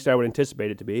Sam Howell. At least I would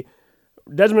anticipate it to be.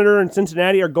 Desmond Ridder and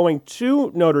Cincinnati are going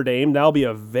to Notre Dame. That'll be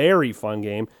a very fun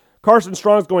game. Carson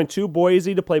Strong's going to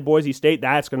Boise to play Boise State.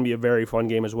 That's going to be a very fun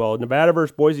game as well. Nevada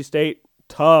versus Boise State,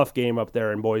 tough game up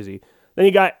there in Boise. Then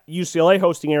you got UCLA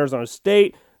hosting Arizona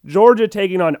State. Georgia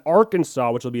taking on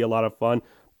Arkansas, which will be a lot of fun.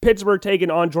 Pittsburgh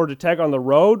taking on Georgia Tech on the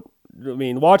road. I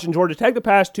mean, watching Georgia Tech the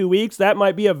past 2 weeks, that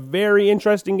might be a very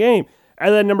interesting game.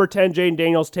 And then number 10, Jaden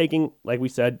Daniels taking, like we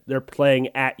said, they're playing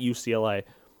at UCLA.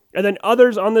 And then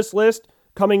others on this list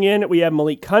coming in, we have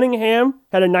Malik Cunningham,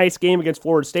 had a nice game against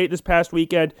Florida State this past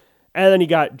weekend. And then you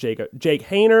got Jake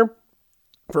Hayner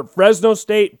for Fresno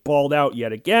State, balled out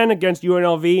yet again against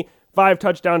UNLV. 5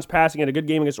 touchdowns passing, had a good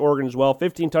game against Oregon as well.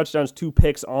 15 touchdowns, 2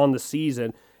 picks on the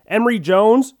season. Emory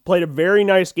Jones played a very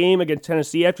nice game against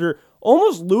Tennessee after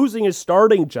almost losing his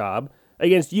starting job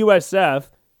against USF.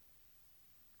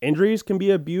 Injuries can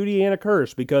be a beauty and a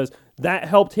curse because that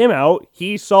helped him out.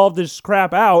 He solved his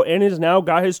crap out and has now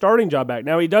got his starting job back.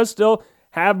 Now, he does still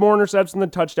have more interceptions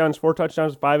than touchdowns, 4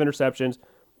 touchdowns, 5 interceptions,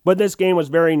 but this game was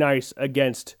very nice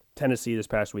against Tennessee this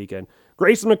past weekend.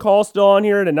 Grayson McCall still on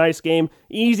here in a nice game.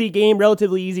 Easy game,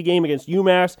 relatively easy game against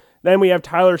UMass. Then we have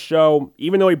Tyler Show,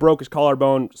 even though he broke his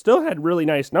collarbone, still had really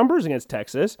nice numbers against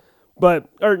Texas,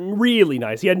 really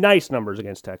nice. He had nice numbers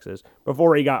against Texas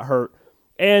before he got hurt.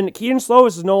 And Keaton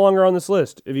Slovis is no longer on this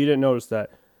list, if you didn't notice that.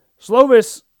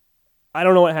 Slovis, I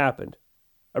don't know what happened.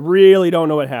 I really don't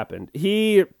know what happened.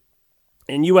 He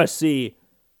and USC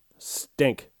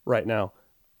stink right now.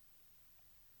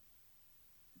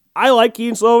 I like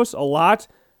Kedon Slovis a lot,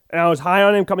 and I was high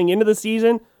on him coming into the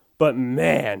season, but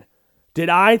man, did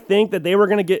I think that they were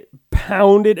going to get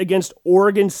pounded against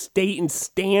Oregon State and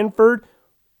Stanford?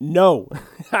 No,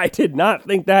 I did not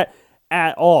think that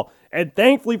at all. And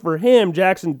thankfully for him,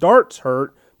 Jackson Dart's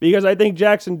hurt, because I think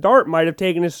Jackson Dart might have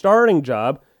taken his starting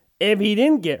job if he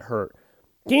didn't get hurt.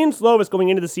 Kedon Slovis going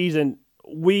into the season,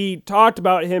 we talked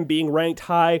about him being ranked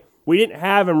high. We didn't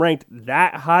have him ranked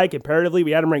that high comparatively.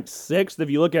 We had him ranked 6th.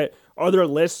 If you look at other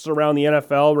lists around the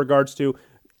NFL in regards to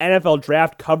NFL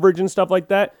draft coverage and stuff like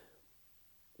that,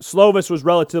 Slovis was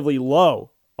relatively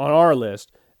low on our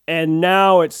list. And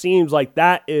now it seems like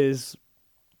that is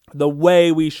the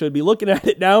way we should be looking at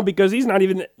it now, because he's not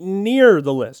even near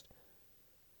the list.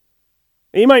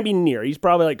 He might be near. He's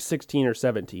probably like 16 or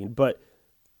 17. But,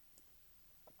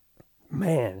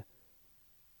 man,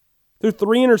 through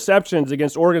 3 interceptions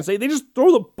against Oregon State, they just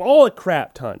throw the ball a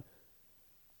crap ton.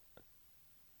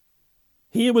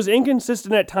 He was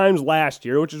inconsistent at times last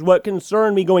year, which is what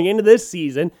concerned me going into this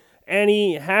season, and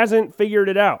he hasn't figured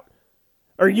it out.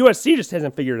 Or USC just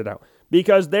hasn't figured it out,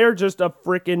 because they're just a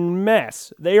freaking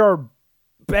mess. They are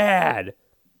bad.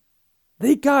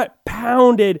 They got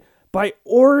pounded by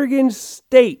Oregon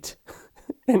State.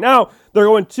 And now they're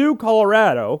going to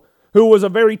Colorado, who was a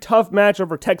very tough matchup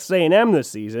for Texas A&M this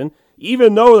season.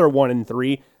 Even though they're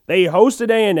 1-3, they hosted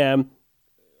A&M.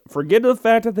 Forget the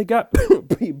fact that they got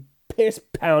piss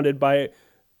pounded by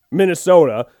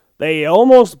Minnesota. They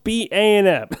almost beat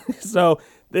A&M. So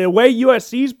the way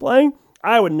USC's playing,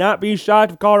 I would not be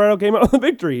shocked if Colorado came out with a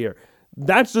victory here.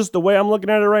 That's just the way I'm looking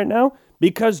at it right now,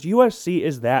 because USC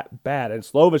is that bad, and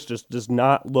Slovis just does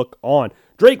not look on.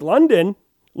 Drake London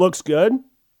looks good.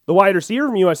 The wide receiver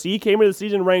from USC came into the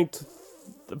season ranked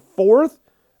 4th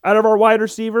out of our wide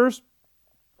receivers.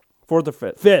 4th or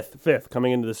 5th? 5th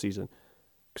coming into the season.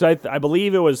 Because I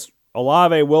believe it was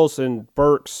Olave, Wilson,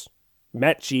 Burks,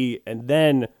 Mechie, and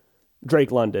then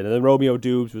Drake London. And then Romeo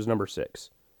Dubes was number 6.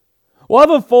 We'll have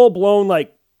a full-blown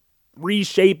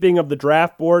reshaping of the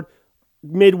draft board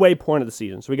midway point of the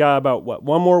season. So we got about,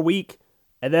 one more week,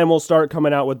 and then we'll start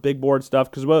coming out with big board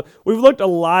stuff, because we've looked a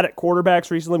lot at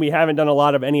quarterbacks recently. We haven't done a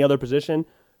lot of any other position.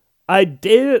 I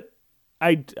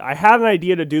had an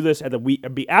idea to do this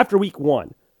after week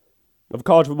 1 of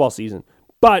college football season,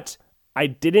 but I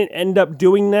didn't end up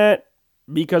doing that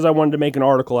because I wanted to make an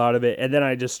article out of it, and then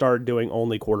I just started doing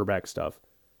only quarterback stuff.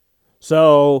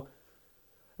 So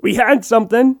we had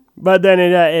something, but then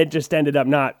it just ended up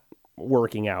not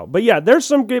working out. But yeah, there's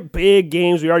some good big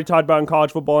games we already talked about in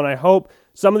college football, and I hope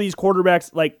some of these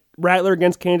quarterbacks, like Rattler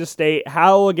against Kansas State,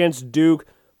 Howell against Duke,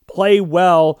 play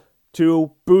well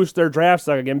to boost their draft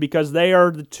stock again, because they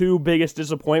are the 2 biggest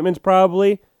disappointments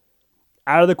probably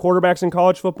out of the quarterbacks in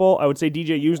college football. I would say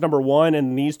DJU's number 1,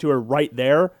 and these 2 are right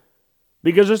there,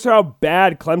 because just how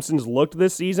bad Clemson's looked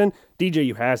this season,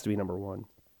 DJU has to be number 1.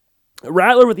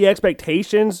 Rattler with the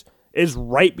expectations is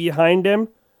right behind him,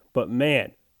 but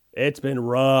man, it's been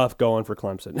rough going for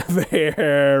Clemson.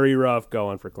 Very rough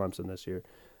going for Clemson this year.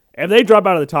 If they drop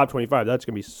out of the top 25, that's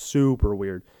going to be super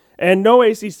weird. And no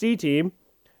ACC team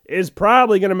is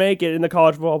probably going to make it in the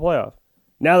college football playoff.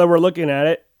 Now that we're looking at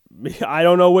it, I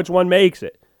don't know which one makes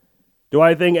it. Do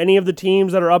I think any of the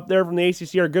teams that are up there from the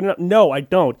ACC are good enough? No, I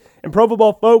don't. And Pro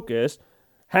Football Focus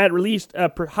had released a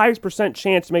highest percent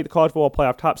chance to make the college football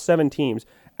playoff, top 7 teams.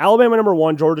 Alabama number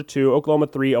 1, Georgia 2, Oklahoma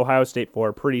 3, Ohio State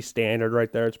 4. Pretty standard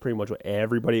right there. It's pretty much what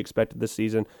everybody expected this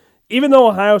season. Even though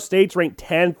Ohio State's ranked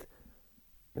 10th,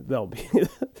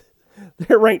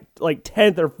 they're ranked like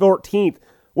 10th or 14th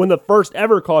when the first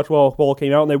ever college football bowl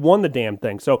came out, and they won the damn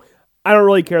thing. So I don't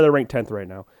really care. They're ranked 10th right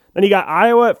now. Then you got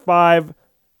Iowa at 5,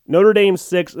 Notre Dame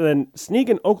 6, and then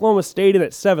sneaking Oklahoma State in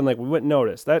at 7 like we wouldn't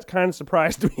notice. That kind of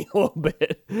surprised me a little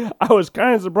bit. I was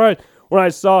kind of surprised when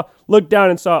I looked down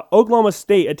and saw Oklahoma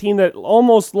State, a team that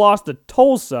almost lost to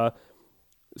Tulsa,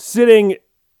 sitting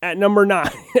at number 9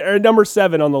 or number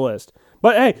 7 on the list.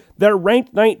 But hey, they're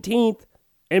ranked 19th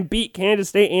and beat Kansas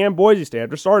State and Boise State.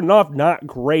 After starting off not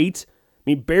great,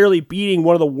 barely beating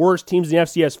one of the worst teams in the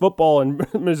FCS football in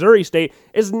Missouri State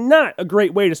is not a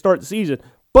great way to start the season.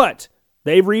 But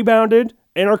they've rebounded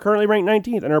and are currently ranked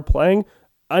 19th and are playing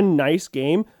a nice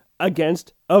game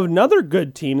against another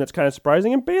good team that's kind of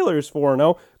surprising. And Baylor's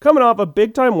 4-0, coming off a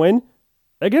big-time win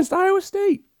against Iowa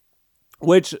State,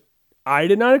 which I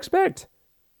did not expect.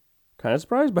 Kind of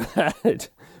surprised by that.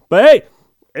 But hey,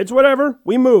 it's whatever.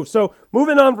 We move. So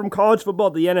moving on from college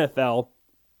football to the NFL,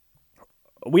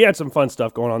 we had some fun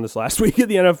stuff going on this last week in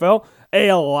the NFL.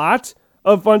 A lot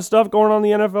of fun stuff going on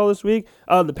in the NFL this week.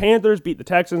 The Panthers beat the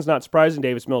Texans, not surprising.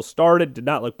 Davis Mills started, did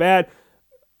not look bad.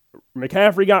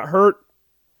 McCaffrey got hurt,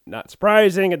 not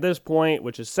surprising at this point,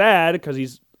 which is sad because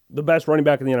he's the best running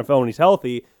back in the NFL when he's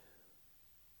healthy.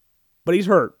 But he's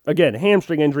hurt. Again,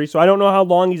 hamstring injury, so I don't know how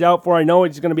long he's out for. I know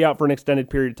he's going to be out for an extended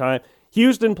period of time.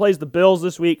 Houston plays the Bills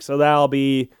this week, so that'll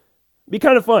be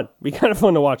kind of fun. Be kind of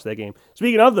fun to watch that game.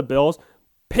 Speaking of the Bills,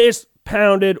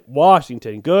 piss-pounded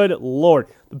Washington. Good Lord.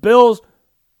 The Bills,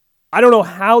 I don't know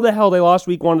how the hell they lost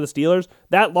week 1 to the Steelers.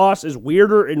 That loss is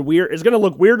weirder and weird. It's going to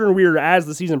look weirder and weirder as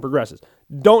the season progresses.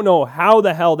 Don't know how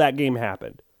the hell that game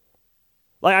happened.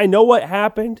 Like, I know what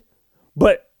happened,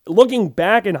 but looking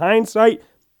back in hindsight,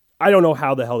 I don't know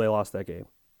how the hell they lost that game.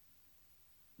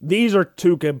 These are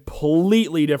two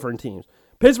completely different teams.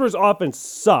 Pittsburgh's offense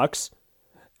sucks,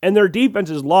 and their defense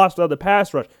is lost without the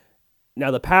pass rush. Now,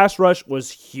 the pass rush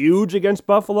was huge against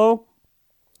Buffalo.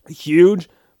 Huge.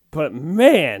 But,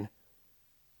 man,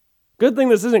 good thing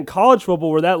this isn't college football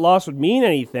where that loss would mean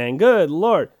anything. Good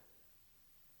Lord.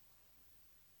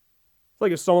 It's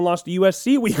like if someone lost to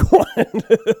USC week 1.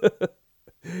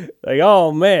 Like,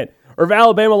 oh, man. Or if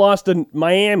Alabama lost to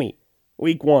Miami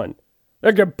week 1.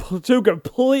 They're two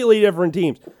completely different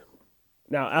teams.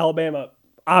 Now, Alabama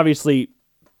obviously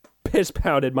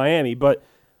piss-pounded Miami, but,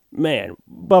 man,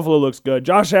 Buffalo looks good.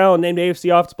 Josh Allen named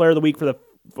AFC Offensive Player of the Week for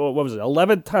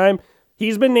 11th time?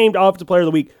 He's been named Offensive Player of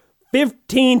the Week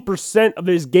 15% of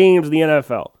his games in the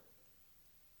NFL.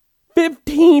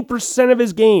 15% of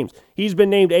his games, he's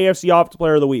been named AFC Offensive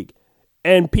Player of the Week.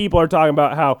 And people are talking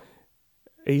about how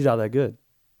he's not that good.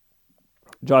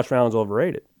 Josh Allen's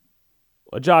overrated.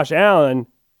 Well, Josh Allen,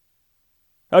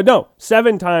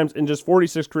 7 times in just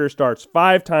 46 career starts,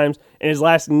 5 times in his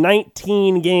last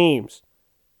 19 games.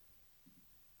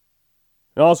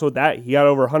 And also with that, he got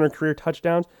over 100 career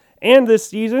touchdowns. And this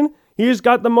season, he's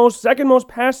got the second most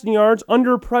passing yards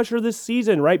under pressure this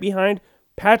season, right behind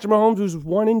Patrick Mahomes, who's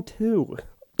 1-2.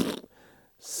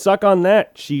 Suck on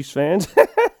that, Chiefs fans.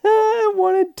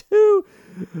 1-2.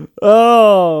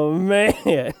 Oh,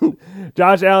 man.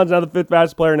 Josh Allen's now the 5th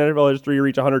fastest player in NFL history to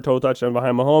reach 100 total touchdowns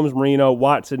behind Mahomes, Marino,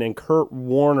 Watson, and Kurt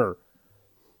Warner.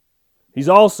 He's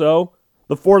also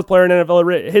the 4th player in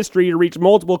NFL history to reach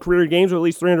multiple career games with at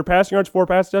least 300 passing yards, 4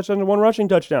 passing touchdowns, and 1 rushing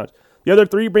touchdowns. The other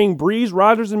 3 being Breeze,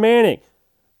 Rodgers, and Manning.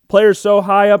 Players so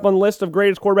high up on the list of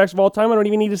greatest quarterbacks of all time, I don't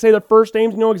even need to say their first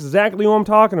names. You know exactly who I'm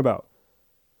talking about.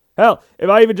 Hell, if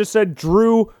I even just said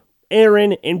Drew,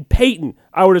 Aaron, and Peyton,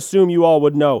 I would assume you all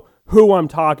would know who I'm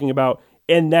talking about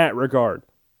in that regard.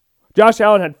 Josh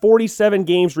Allen had 47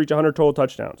 games to reach 100 total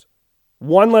touchdowns.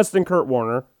 1 less than Kurt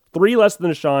Warner, 3 less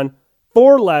than Deshaun,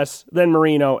 4 less than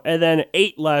Marino, and then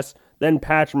 8 less than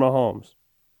Patrick Mahomes.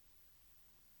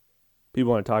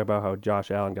 People want to talk about how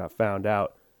Josh Allen got found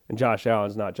out, and Josh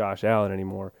Allen's not Josh Allen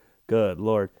anymore. Good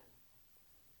Lord.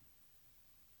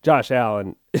 Josh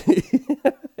Allen.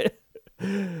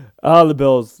 Oh, the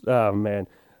Bills. Oh, man.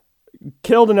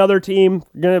 Killed another team.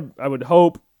 I would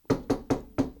hope,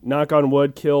 knock on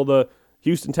wood, kill the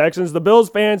Houston Texans. The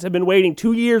Bills fans have been waiting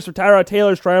 2 years for Tyrod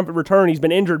Taylor's triumphant return. He's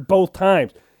been injured both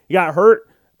times. He got hurt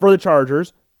for the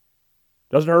Chargers.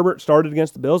 Justin Herbert started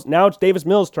against the Bills. Now it's Davis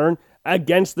Mills' turn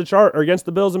against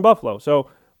the Bills in Buffalo.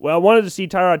 So, well, I wanted to see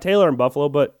Tyrod Taylor in Buffalo,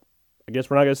 but I guess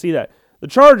we're not going to see that. The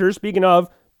Chargers, speaking of,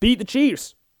 beat the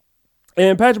Chiefs.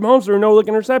 And Patrick Mahomes threw a no-look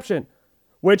interception,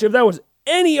 which if that was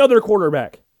any other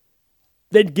quarterback,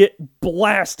 they'd get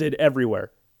blasted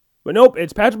everywhere. But nope,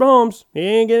 it's Patrick Mahomes. He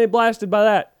ain't getting blasted by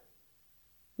that.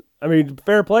 I mean,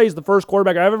 fair play. He's the first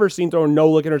quarterback I've ever seen throw a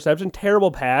no-look interception.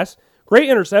 Terrible pass. Great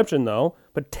interception, though,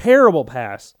 but terrible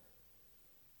pass.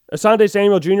 Asante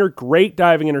Samuel Jr., great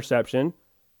diving interception.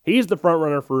 He's the front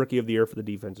runner for Rookie of the Year for the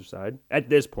defensive side at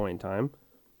this point in time.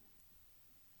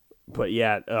 But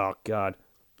yeah, oh God.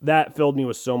 That filled me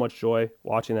with so much joy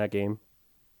watching that game.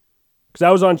 Because that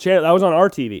was on our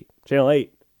TV, Channel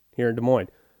 8, here in Des Moines.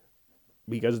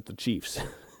 Because it's the Chiefs.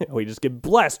 We just get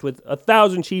blessed with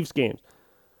 1,000 Chiefs games.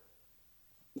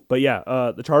 But yeah,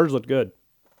 the Chargers looked good.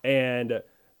 And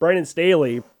Brandon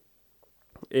Staley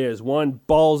is one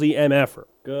ballsy MFer.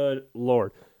 Good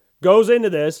Lord. Goes into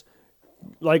this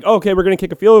like, okay, we're going to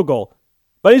kick a field goal.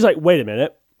 But he's like, wait a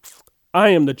minute. I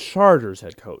am the Chargers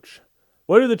head coach.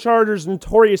 What do the Chargers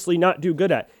notoriously not do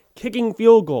good at? Kicking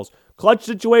field goals. Clutch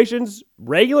situations,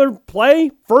 regular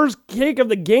play, first kick of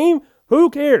the game. Who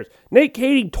cares? Nate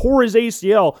Katy tore his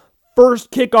ACL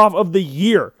first kickoff of the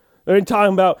year. They're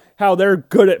talking about how they're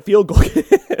good at field goal.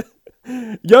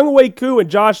 Younghoe Koo and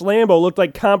Josh Lambo looked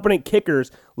like competent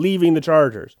kickers leaving the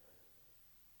Chargers.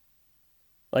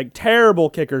 Like terrible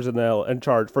kickers in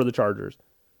charge for the Chargers.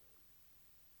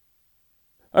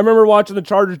 I remember watching the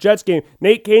Chargers-Jets game.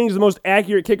 Nate Canning's the most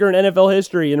accurate kicker in NFL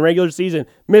history in regular season.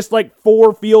 Missed like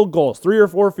 4 field goals, 3 or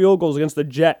 4 field goals against the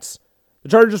Jets. The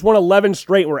Chargers just won 11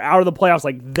 straight and were out of the playoffs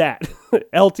like that.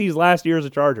 LT's last year as a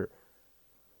Charger.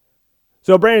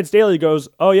 So Brandon Staley goes,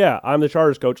 oh yeah, I'm the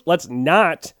Chargers coach. Let's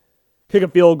not kick a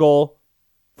field goal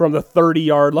from the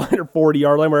 30-yard line or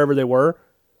 40-yard line, wherever they were,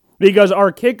 because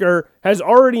our kicker has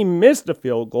already missed a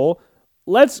field goal.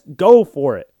 Let's go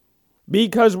for it.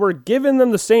 Because we're giving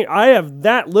them the same. I have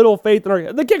that little faith in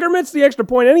our. The kicker missed the extra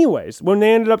point anyways when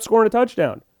they ended up scoring a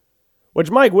touchdown.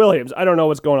 Which Mike Williams, I don't know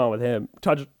what's going on with him.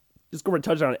 Scored a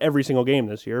touchdown every single game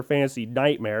this year. Fantasy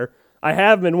nightmare. I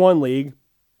have him in one league.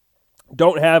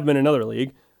 Don't have him in another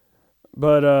league.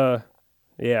 But,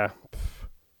 yeah.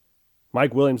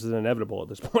 Mike Williams is inevitable at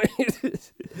this point.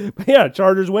 But yeah,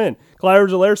 Chargers win. Clyde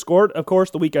Edwards-Helaire scored. Of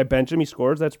course, the week I bench him, he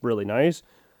scores. That's really nice.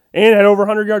 And had over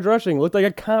 100 yards rushing. Looked like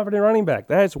a confident running back.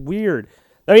 That's weird.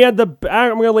 Then he had I'm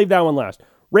going to leave that one last.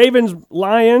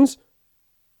 Ravens-Lions,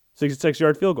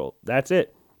 66-yard field goal. That's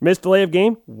it. Missed delay of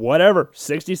game? Whatever.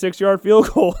 66-yard field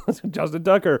goal. Justin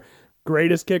Tucker,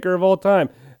 greatest kicker of all time.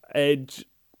 I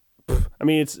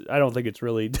don't think it's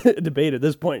really a debate at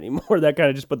this point anymore. That kind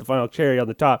of just put the final cherry on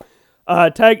the top.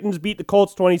 Titans beat the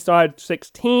Colts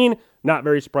 20-16. Not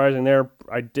very surprising there.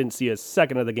 I didn't see a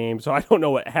second of the game, so I don't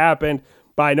know what happened.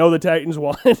 But I know the Titans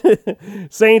won.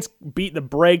 Saints beat the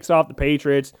brakes off the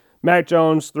Patriots. Mac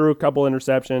Jones threw a couple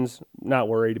interceptions. Not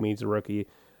worried. I mean, he's a rookie.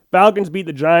 Falcons beat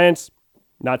the Giants.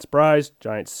 Not surprised.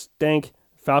 Giants stink.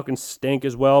 Falcons stink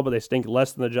as well, but they stink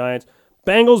less than the Giants.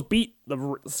 Bengals beat the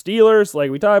Steelers. Like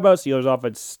we talked about, Steelers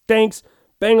offense stinks.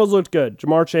 Bengals looked good.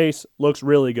 Jamar Chase looks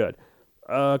really good.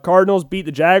 Cardinals beat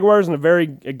the Jaguars in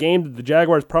a game that the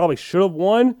Jaguars probably should have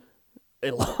won.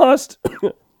 They lost.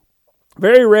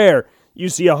 Very rare. You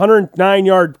see a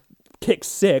 109-yard kick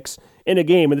six in a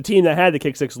game, and the team that had the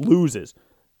kick six loses.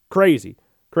 Crazy.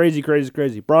 Crazy.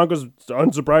 Broncos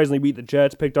unsurprisingly beat the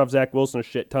Jets, picked off Zach Wilson a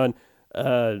shit ton.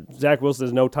 Zach Wilson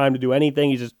has no time to do anything.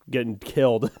 He's just getting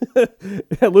killed.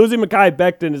 Losing Mekhi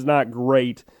Becton is not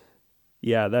great.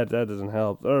 Yeah, that doesn't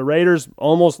help. Raiders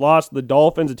almost lost to the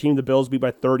Dolphins, a team the Bills beat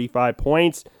by 35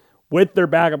 points with their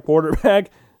backup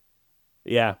quarterback.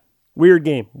 Yeah. Weird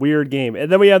game. And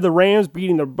then we have the Rams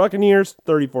beating the Buccaneers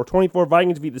 34-24.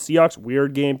 Vikings beat the Seahawks.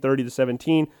 Weird game,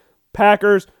 30-17.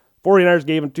 Packers, 49ers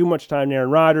gave him too much time to Aaron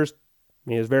Rodgers. I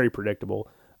mean, it's very predictable.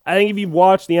 I think if you've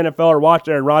watched the NFL or watched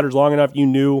Aaron Rodgers long enough, you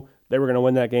knew they were going to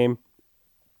win that game.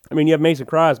 I mean, you have Mason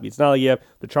Crosby. It's not like you have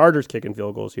the Chargers kicking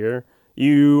field goals here.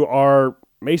 You are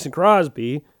Mason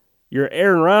Crosby. You're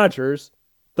Aaron Rodgers.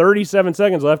 37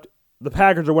 seconds left. The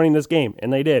Packers are winning this game,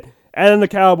 and they did. And then the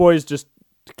Cowboys just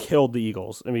killed the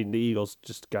Eagles. I mean, the Eagles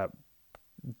just got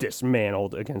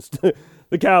dismantled against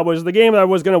the Cowboys. The game that I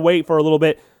was going to wait for a little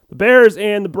bit, the Bears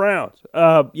and the Browns.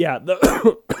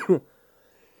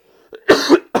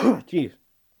 Jeez.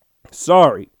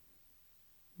 Sorry.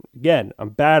 Again, I'm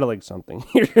battling something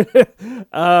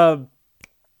here.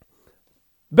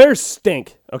 Bears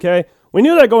stink, okay? We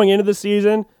knew that going into the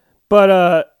season,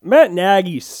 but Matt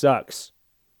Nagy sucks.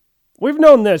 We've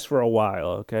known this for a while,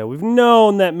 okay? We've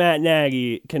known that Matt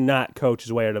Nagy cannot coach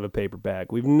his way out of a paper bag.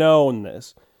 We've known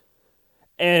this.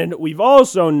 And we've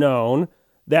also known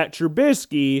that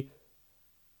Trubisky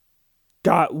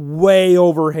got way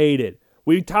overhated.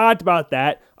 We talked about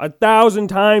that 1,000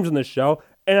 times in the show,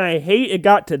 and I hate it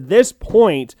got to this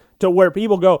point to where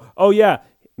people go, oh yeah,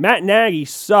 Matt Nagy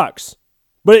sucks.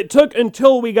 But it took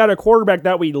until we got a quarterback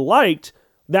that we liked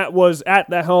that was at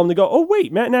the helm to go, oh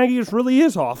wait, Matt Nagy really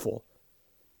is awful.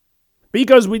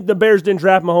 Because the Bears didn't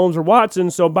draft Mahomes or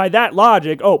Watson, so by that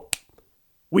logic,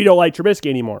 we don't like Trubisky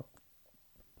anymore.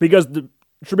 Because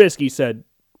Trubisky said,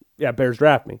 yeah, Bears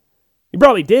draft me. He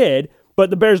probably did, but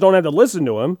the Bears don't have to listen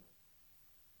to him.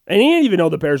 And he didn't even know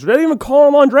the Bears. They didn't even call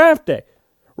him on draft day.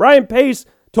 Ryan Pace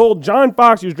told John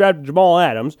Fox, who's drafted Jamal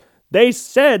Adams, they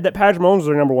said that Patrick Mahomes was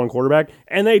their number one quarterback,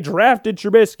 and they drafted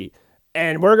Trubisky.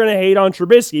 And we're going to hate on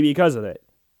Trubisky because of it.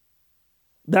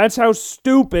 That's how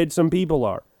stupid some people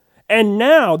are. And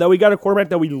now that we got a quarterback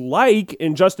that we like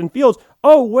in Justin Fields,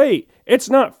 oh wait, it's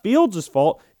not Fields'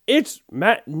 fault, it's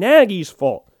Matt Nagy's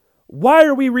fault. Why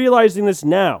are we realizing this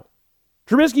now?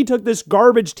 Trubisky took this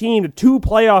garbage team to 2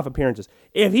 playoff appearances.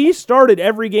 If he started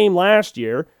every game last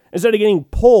year, instead of getting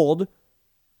pulled,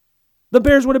 the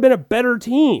Bears would have been a better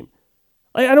team.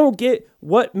 I don't get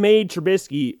what made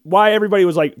Trubisky, why everybody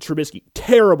was like, Trubisky,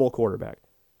 terrible quarterback.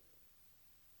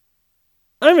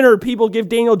 I haven't heard people give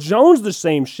Daniel Jones the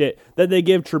same shit that they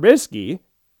give Trubisky.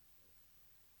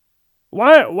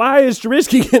 Why is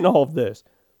Trubisky getting all of this?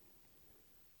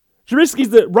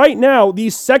 Trubisky's right now the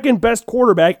second best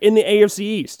quarterback in the AFC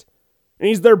East. And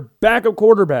he's their backup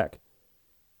quarterback.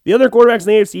 The other quarterbacks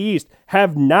in the AFC East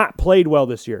have not played well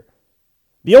this year.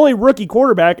 The only rookie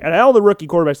quarterback, out of all the rookie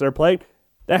quarterbacks that are playing,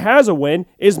 that has a win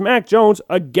is Mac Jones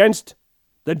against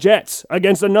the Jets,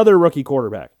 against another rookie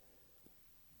quarterback.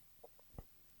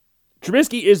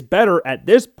 Trubisky is better at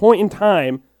this point in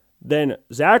time than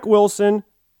Zach Wilson,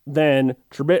 than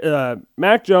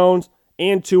Mac Jones,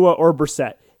 and Tua or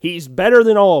Brissett. He's better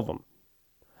than all of them.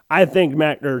 I think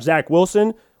Zach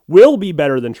Wilson will be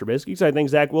better than Trubisky because I think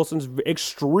Zach Wilson's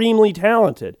extremely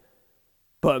talented.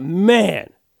 But man,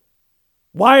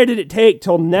 why did it take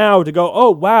till now to go,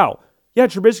 oh wow, yeah,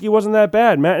 Trubisky wasn't that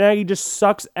bad. Matt Nagy just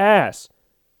sucks ass.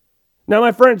 Now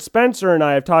my friend Spencer and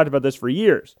I have talked about this for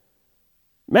years.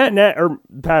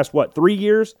 Past 3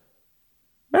 years?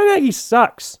 Matt Nagy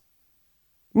sucks.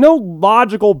 No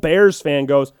logical Bears fan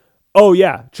goes, oh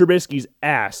yeah, Trubisky's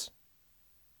ass.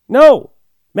 No,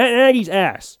 Matt Nagy's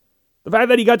ass. The fact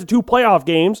that he got to 2 playoff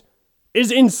games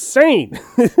is insane.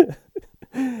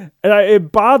 And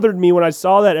it bothered me when I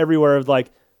saw that everywhere of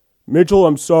like, Mitchell,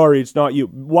 I'm sorry, it's not you.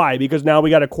 Why? Because now we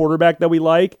got a quarterback that we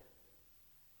like?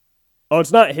 Oh,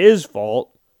 it's not his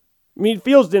fault. I mean,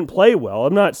 Fields didn't play well.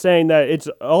 I'm not saying that it's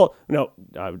all... No,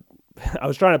 I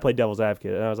was trying to play devil's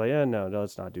advocate, and I was like, no,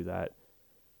 let's not do that.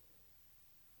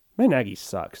 Matt Nagy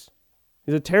sucks.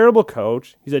 He's a terrible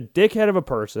coach. He's a dickhead of a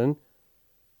person.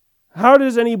 How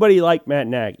does anybody like Matt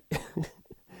Nagy?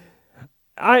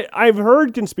 I've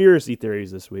heard conspiracy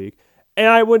theories this week, and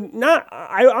I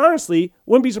honestly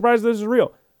wouldn't be surprised if this is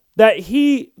real. That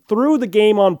he threw the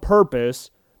game on purpose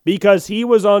because he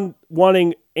was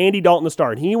wanting Andy Dalton to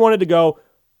start. He wanted to go,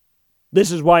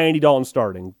 this is why Andy Dalton's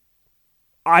starting.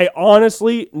 I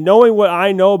honestly, knowing what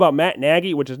I know about Matt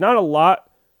Nagy, which is not a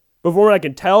lot, before what I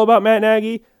can tell about Matt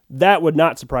Nagy, that would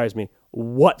not surprise me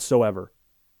whatsoever.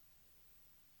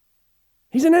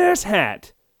 He's an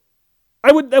asshat.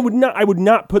 I would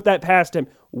not put that past him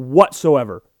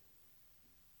whatsoever.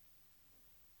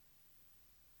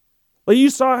 Like,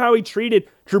 you saw how he treated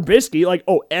Trubisky, like,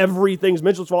 oh, everything's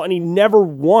Mitchell's fault, and he never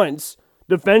once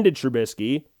defended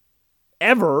Trubisky,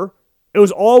 ever. It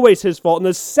was always his fault, and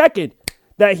the second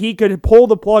that he could pull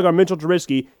the plug on Mitchell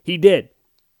Trubisky, he did.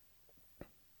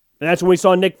 And that's when we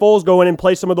saw Nick Foles go in and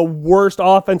play some of the worst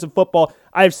offensive football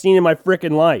I've seen in my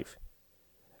freaking life.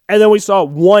 And then we saw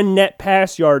 1 net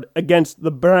pass yard against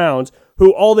the Browns,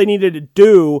 who all they needed to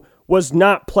do was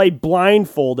not play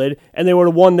blindfolded, and they would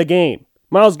have won the game.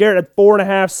 Myles Garrett had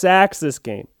 4.5 sacks this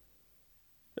game.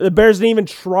 The Bears didn't even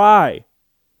try.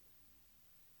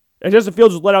 And Justin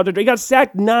Fields was let out to dry. He got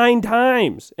sacked 9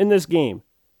 times in this game.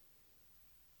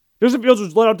 Justin Fields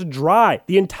was let out to dry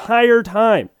the entire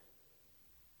time.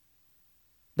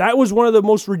 That was one of the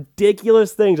most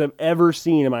ridiculous things I've ever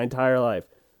seen in my entire life.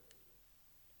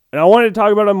 And I wanted to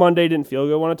talk about it on Monday, didn't feel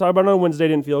good. I want to talk about it on Wednesday,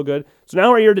 didn't feel good. So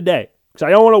now we're here today. Because I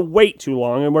don't want to wait too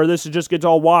long and where this just gets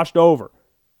all washed over.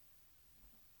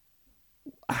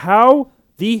 How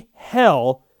the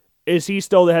hell is he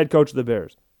still the head coach of the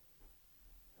Bears?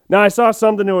 Now, I saw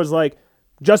something that was like,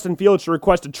 Justin Fields should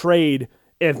request a trade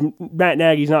if Matt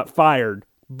Nagy's not fired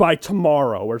by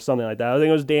tomorrow or something like that. I think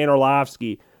it was Dan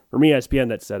Orlovsky from ESPN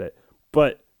that said it.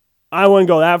 But I wouldn't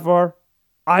go that far.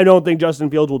 I don't think Justin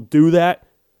Fields will do that.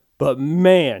 But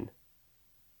man,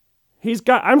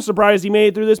 I'm surprised he made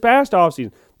it through this past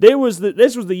offseason.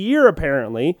 This was the year,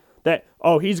 apparently, that,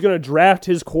 he's going to draft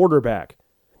his quarterback.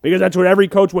 Because that's what every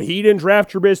coach, he didn't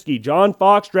draft Trubisky. John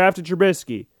Fox drafted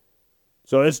Trubisky.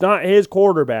 So it's not his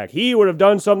quarterback. He would have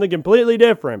done something completely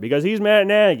different because he's Matt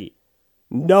Nagy.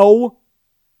 No.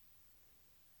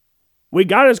 We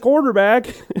got his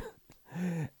quarterback.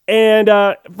 And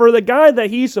for the guy that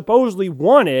he supposedly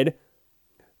wanted,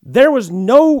 there was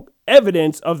no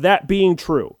evidence of that being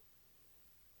true.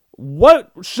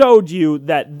 What showed you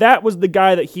that was the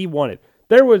guy that he wanted?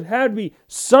 There had to be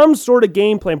some sort of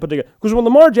game plan put together. Because when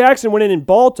Lamar Jackson went in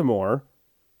Baltimore,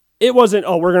 it wasn't,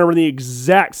 we're going to run the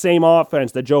exact same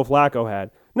offense that Joe Flacco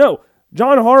had. No,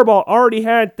 John Harbaugh already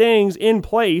had things in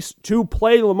place to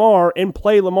play Lamar and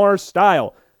play Lamar's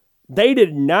style. They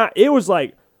did not. It was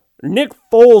like Nick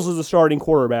Foles is the starting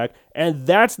quarterback, and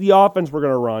that's the offense we're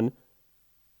going to run.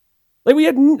 Like they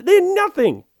had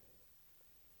nothing.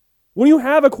 When you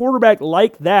have a quarterback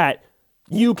like that,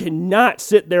 you cannot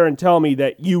sit there and tell me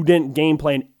that you didn't game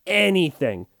plan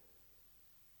anything.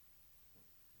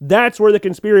 That's where the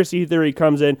conspiracy theory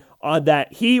comes in,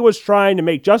 that he was trying to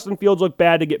make Justin Fields look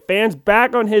bad to get fans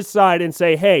back on his side and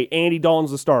say, hey, Andy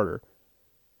Dalton's the starter.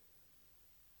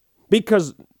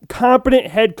 Because competent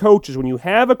head coaches, when you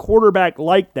have a quarterback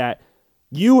like that,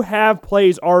 you have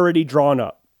plays already drawn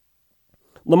up.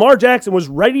 Lamar Jackson was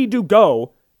ready to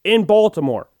go in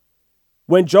Baltimore.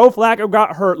 When Joe Flacco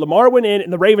got hurt, Lamar went in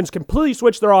and the Ravens completely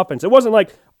switched their offense. It wasn't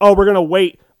like, oh, we're going to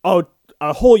wait a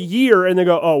whole year and then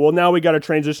go, oh, well, now we got to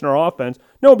transition our offense.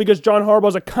 No, because John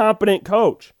Harbaugh's a competent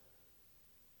coach.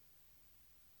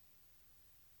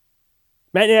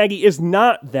 Matt Nagy is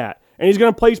not that. And he's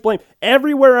going to place blame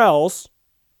everywhere else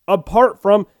apart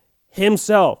from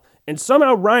himself. And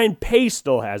somehow Ryan Pace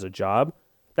still has a job.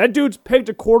 That dude's picked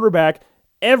a quarterback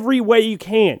every way you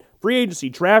can. Free agency,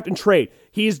 draft, and trade.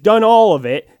 He's done all of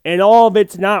it, and all of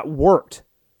it's not worked.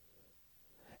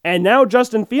 And now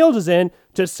Justin Fields is in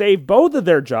to save both of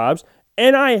their jobs,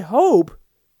 and I hope,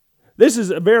 this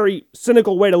is a very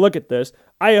cynical way to look at this,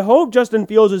 I hope Justin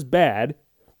Fields is bad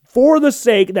for the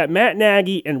sake that Matt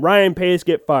Nagy and Ryan Pace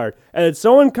get fired, and that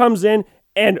someone comes in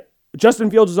and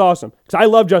Justin Fields is awesome, because I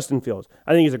love Justin Fields.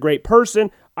 I think he's a great person.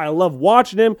 I love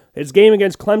watching him. His game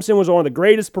against Clemson was one of the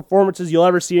greatest performances you'll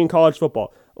ever see in college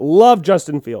football. Love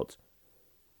Justin Fields.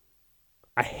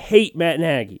 I hate Matt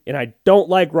Nagy, and I don't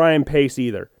like Ryan Pace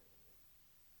either.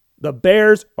 The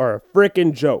Bears are a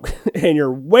freaking joke, and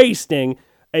you're wasting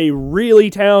a really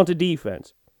talented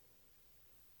defense.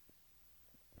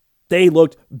 They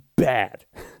looked bad.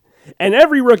 And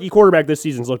every rookie quarterback this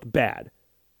season's looked bad.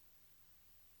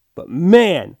 But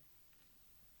man,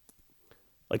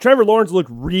 like Trevor Lawrence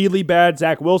looked really bad.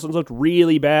 Zach Wilson's looked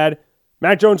really bad.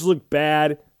 Mac Jones looked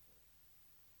bad.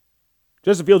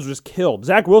 Justin Fields was just killed.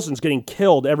 Zach Wilson's getting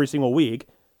killed every single week.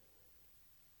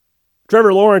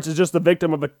 Trevor Lawrence is just the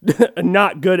victim of a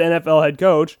not good NFL head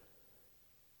coach.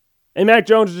 And Mac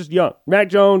Jones is just young. Mac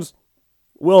Jones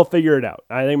will figure it out.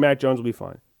 I think Mac Jones will be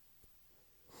fine.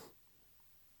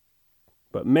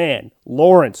 But man,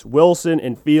 Lawrence, Wilson,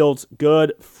 and Fields,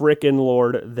 good frickin'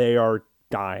 Lord, they are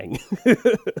dying.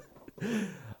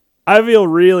 I feel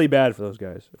really bad for those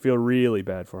guys. I feel really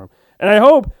bad for them. And I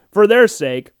hope, for their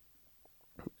sake,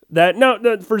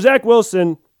 for Zach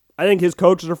Wilson, I think his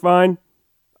coaches are fine.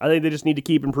 I think they just need to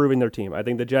keep improving their team. I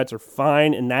think the Jets are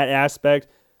fine in that aspect.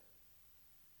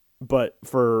 But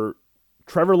for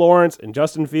Trevor Lawrence and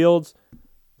Justin Fields,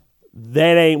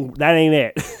 that ain't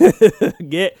it.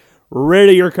 Get rid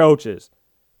of your coaches.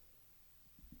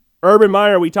 Urban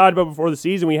Meyer, we talked about before the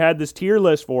season, we had this tier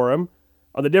list for him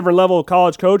on the different level of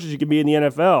college coaches you can be in the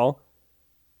NFL.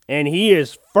 And he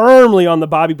is firmly on the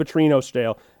Bobby Petrino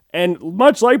scale. And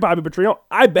much like Bobby Petrino,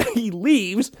 I bet he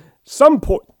leaves some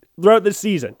point throughout this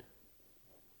season.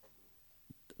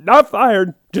 Not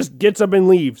fired, just gets up and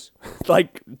leaves.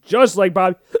 Just like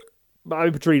Bobby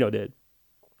Petrino did.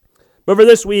 But for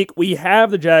this week, we have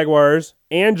the Jaguars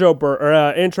and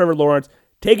and Trevor Lawrence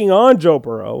taking on Joe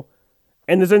Burrow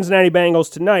and the Cincinnati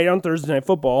Bengals tonight on Thursday Night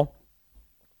Football.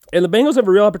 And the Bengals have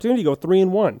a real opportunity to go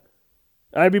 3-1.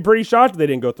 I'd be pretty shocked if they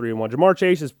didn't go 3-1. Jamar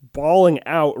Chase is balling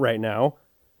out right now.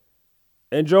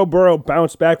 And Joe Burrow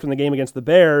bounced back from the game against the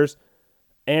Bears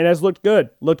and has looked good.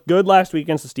 Looked good last week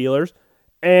against the Steelers.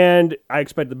 And I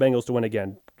expect the Bengals to win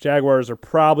again. Jaguars are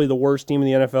probably the worst team in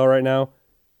the NFL right now.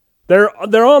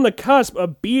 They're on the cusp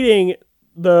of beating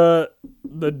the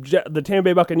Tampa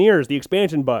Bay Buccaneers, the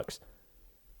expansion Bucks.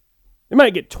 They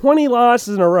might get 20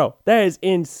 losses in a row. That is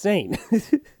insane.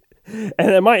 And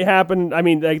it might happen. I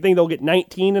mean, I think they'll get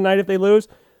 19 tonight if they lose.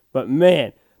 But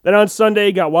man, then on Sunday,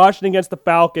 you got Washington against the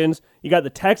Falcons. You got the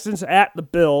Texans at the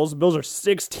Bills. The Bills are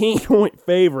 16-point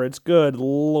favorites. Good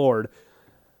Lord.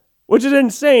 Which is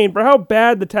insane for how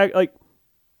bad the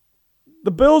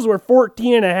Bills were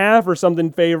 14.5 or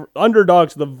something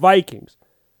underdogs to the Vikings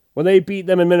when they beat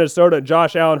them in Minnesota.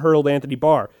 Josh Allen hurdled Anthony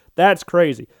Barr. That's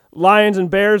crazy. Lions and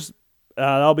Bears,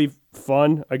 that'll be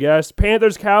fun, I guess.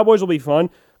 Panthers, Cowboys will be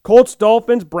fun. Colts,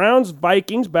 Dolphins, Browns,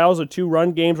 Vikings. Battles of 2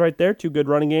 run games right there. 2 good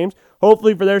running games.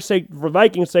 Hopefully for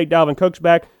Vikings' sake, Dalvin Cook's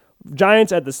back.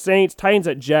 Giants at the Saints. Titans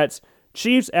at Jets.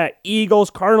 Chiefs at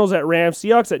Eagles. Cardinals at Rams.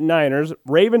 Seahawks at Niners.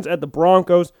 Ravens at the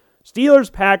Broncos.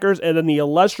 Steelers, Packers, and then the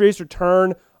illustrious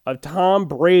return of Tom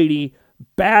Brady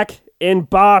back in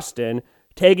Boston,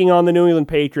 taking on the New England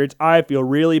Patriots. I feel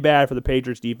really bad for the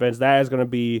Patriots defense. That is going to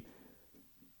be,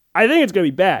 I think it's going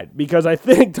to be bad, because I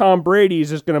think Tom Brady is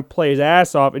just going to play his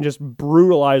ass off and just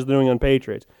brutalize the New England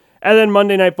Patriots. And then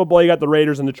Monday Night Football, you got the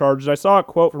Raiders and the Chargers. I saw a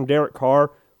quote from Derek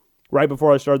Carr right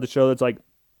before I started the show that's like,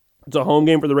 it's a home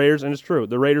game for the Raiders, and it's true.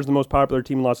 The Raiders are the most popular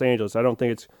team in Los Angeles. I don't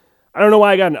know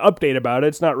why I got an update about it.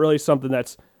 It's not really something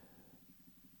that's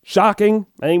shocking.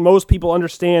 I think most people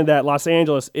understand that Los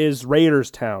Angeles is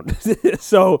Raiders town.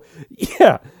 So,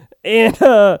 yeah. And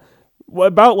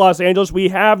about Los Angeles, we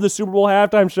have the Super Bowl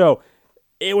halftime show.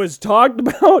 It was talked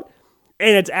about,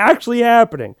 and it's actually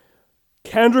happening.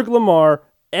 Kendrick Lamar,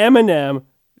 Eminem,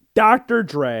 Dr.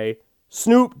 Dre,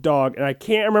 Snoop Dogg, and I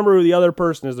can't remember who the other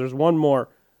person is. There's one more.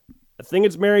 I think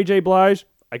it's Mary J. Blige.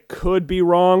 I could be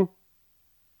wrong.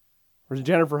 Or is it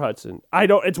Jennifer Hudson?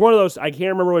 It's one of those. I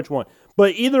can't remember which one.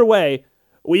 But either way,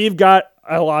 we've got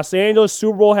a Los Angeles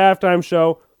Super Bowl halftime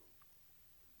show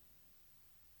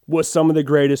with some of the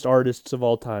greatest artists of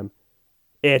all time.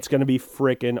 It's going to be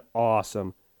freaking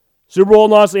awesome. Super Bowl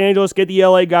in Los Angeles, get the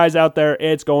LA guys out there.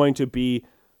 It's going to be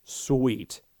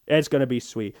sweet. It's going to be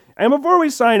sweet. And before we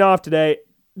sign off today,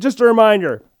 just a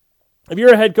reminder, if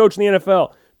you're a head coach in the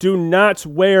NFL, do not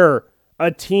wear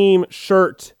a team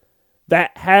shirt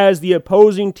that has the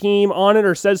opposing team on it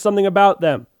or says something about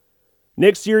them.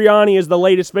 Nick Sirianni is the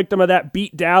latest victim of that,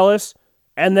 beat Dallas,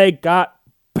 and they got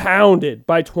pounded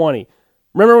by 20.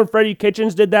 Remember when Freddie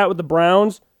Kitchens did that with the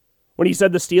Browns? When he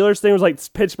said the Steelers thing was like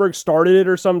Pittsburgh started it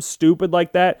or something stupid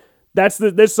like that? This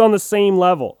is on the same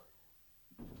level.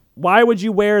 Why would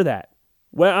you wear that?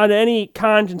 Well, on any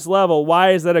conscience level,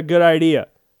 why is that a good idea?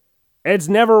 It's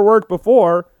never worked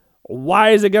before. Why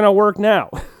is it going to work now?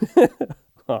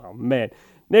 Oh, man.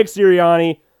 Nick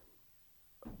Sirianni,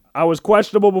 I was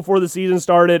questionable before the season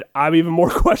started. I'm even more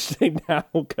questioning now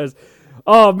because,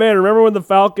 oh, man, remember when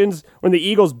the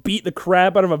Eagles beat the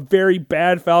crap out of a very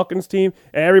bad Falcons team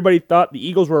and everybody thought the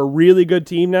Eagles were a really good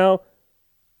team now?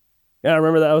 Yeah, I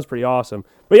remember that. That was pretty awesome.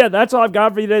 But yeah, that's all I've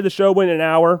got for you today. The show went an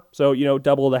hour, so,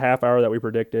 double the half hour that we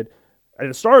predicted at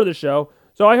the start of the show.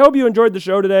 So I hope you enjoyed the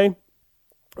show today.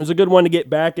 It was a good one to get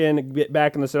back in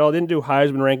the saddle. I didn't do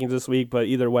Heisman rankings this week, but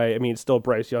either way, it's still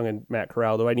Bryce Young and Matt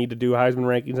Corral. Do I need to do Heisman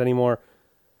rankings anymore?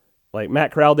 Like,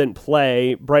 Matt Corral didn't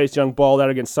play. Bryce Young balled out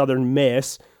against Southern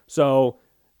Miss. So,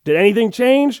 did anything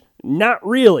change? Not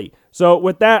really. So,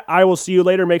 with that, I will see you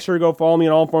later. Make sure to go follow me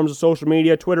on all forms of social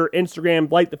media, Twitter, Instagram,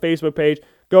 like the Facebook page.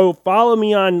 Go follow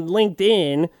me on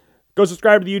LinkedIn. Go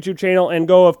subscribe to the YouTube channel, and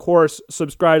go, of course,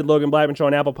 subscribe to Logan Blackman Show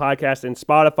on Apple Podcasts and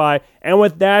Spotify. And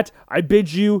with that, I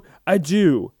bid you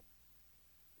adieu.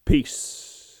 Peace.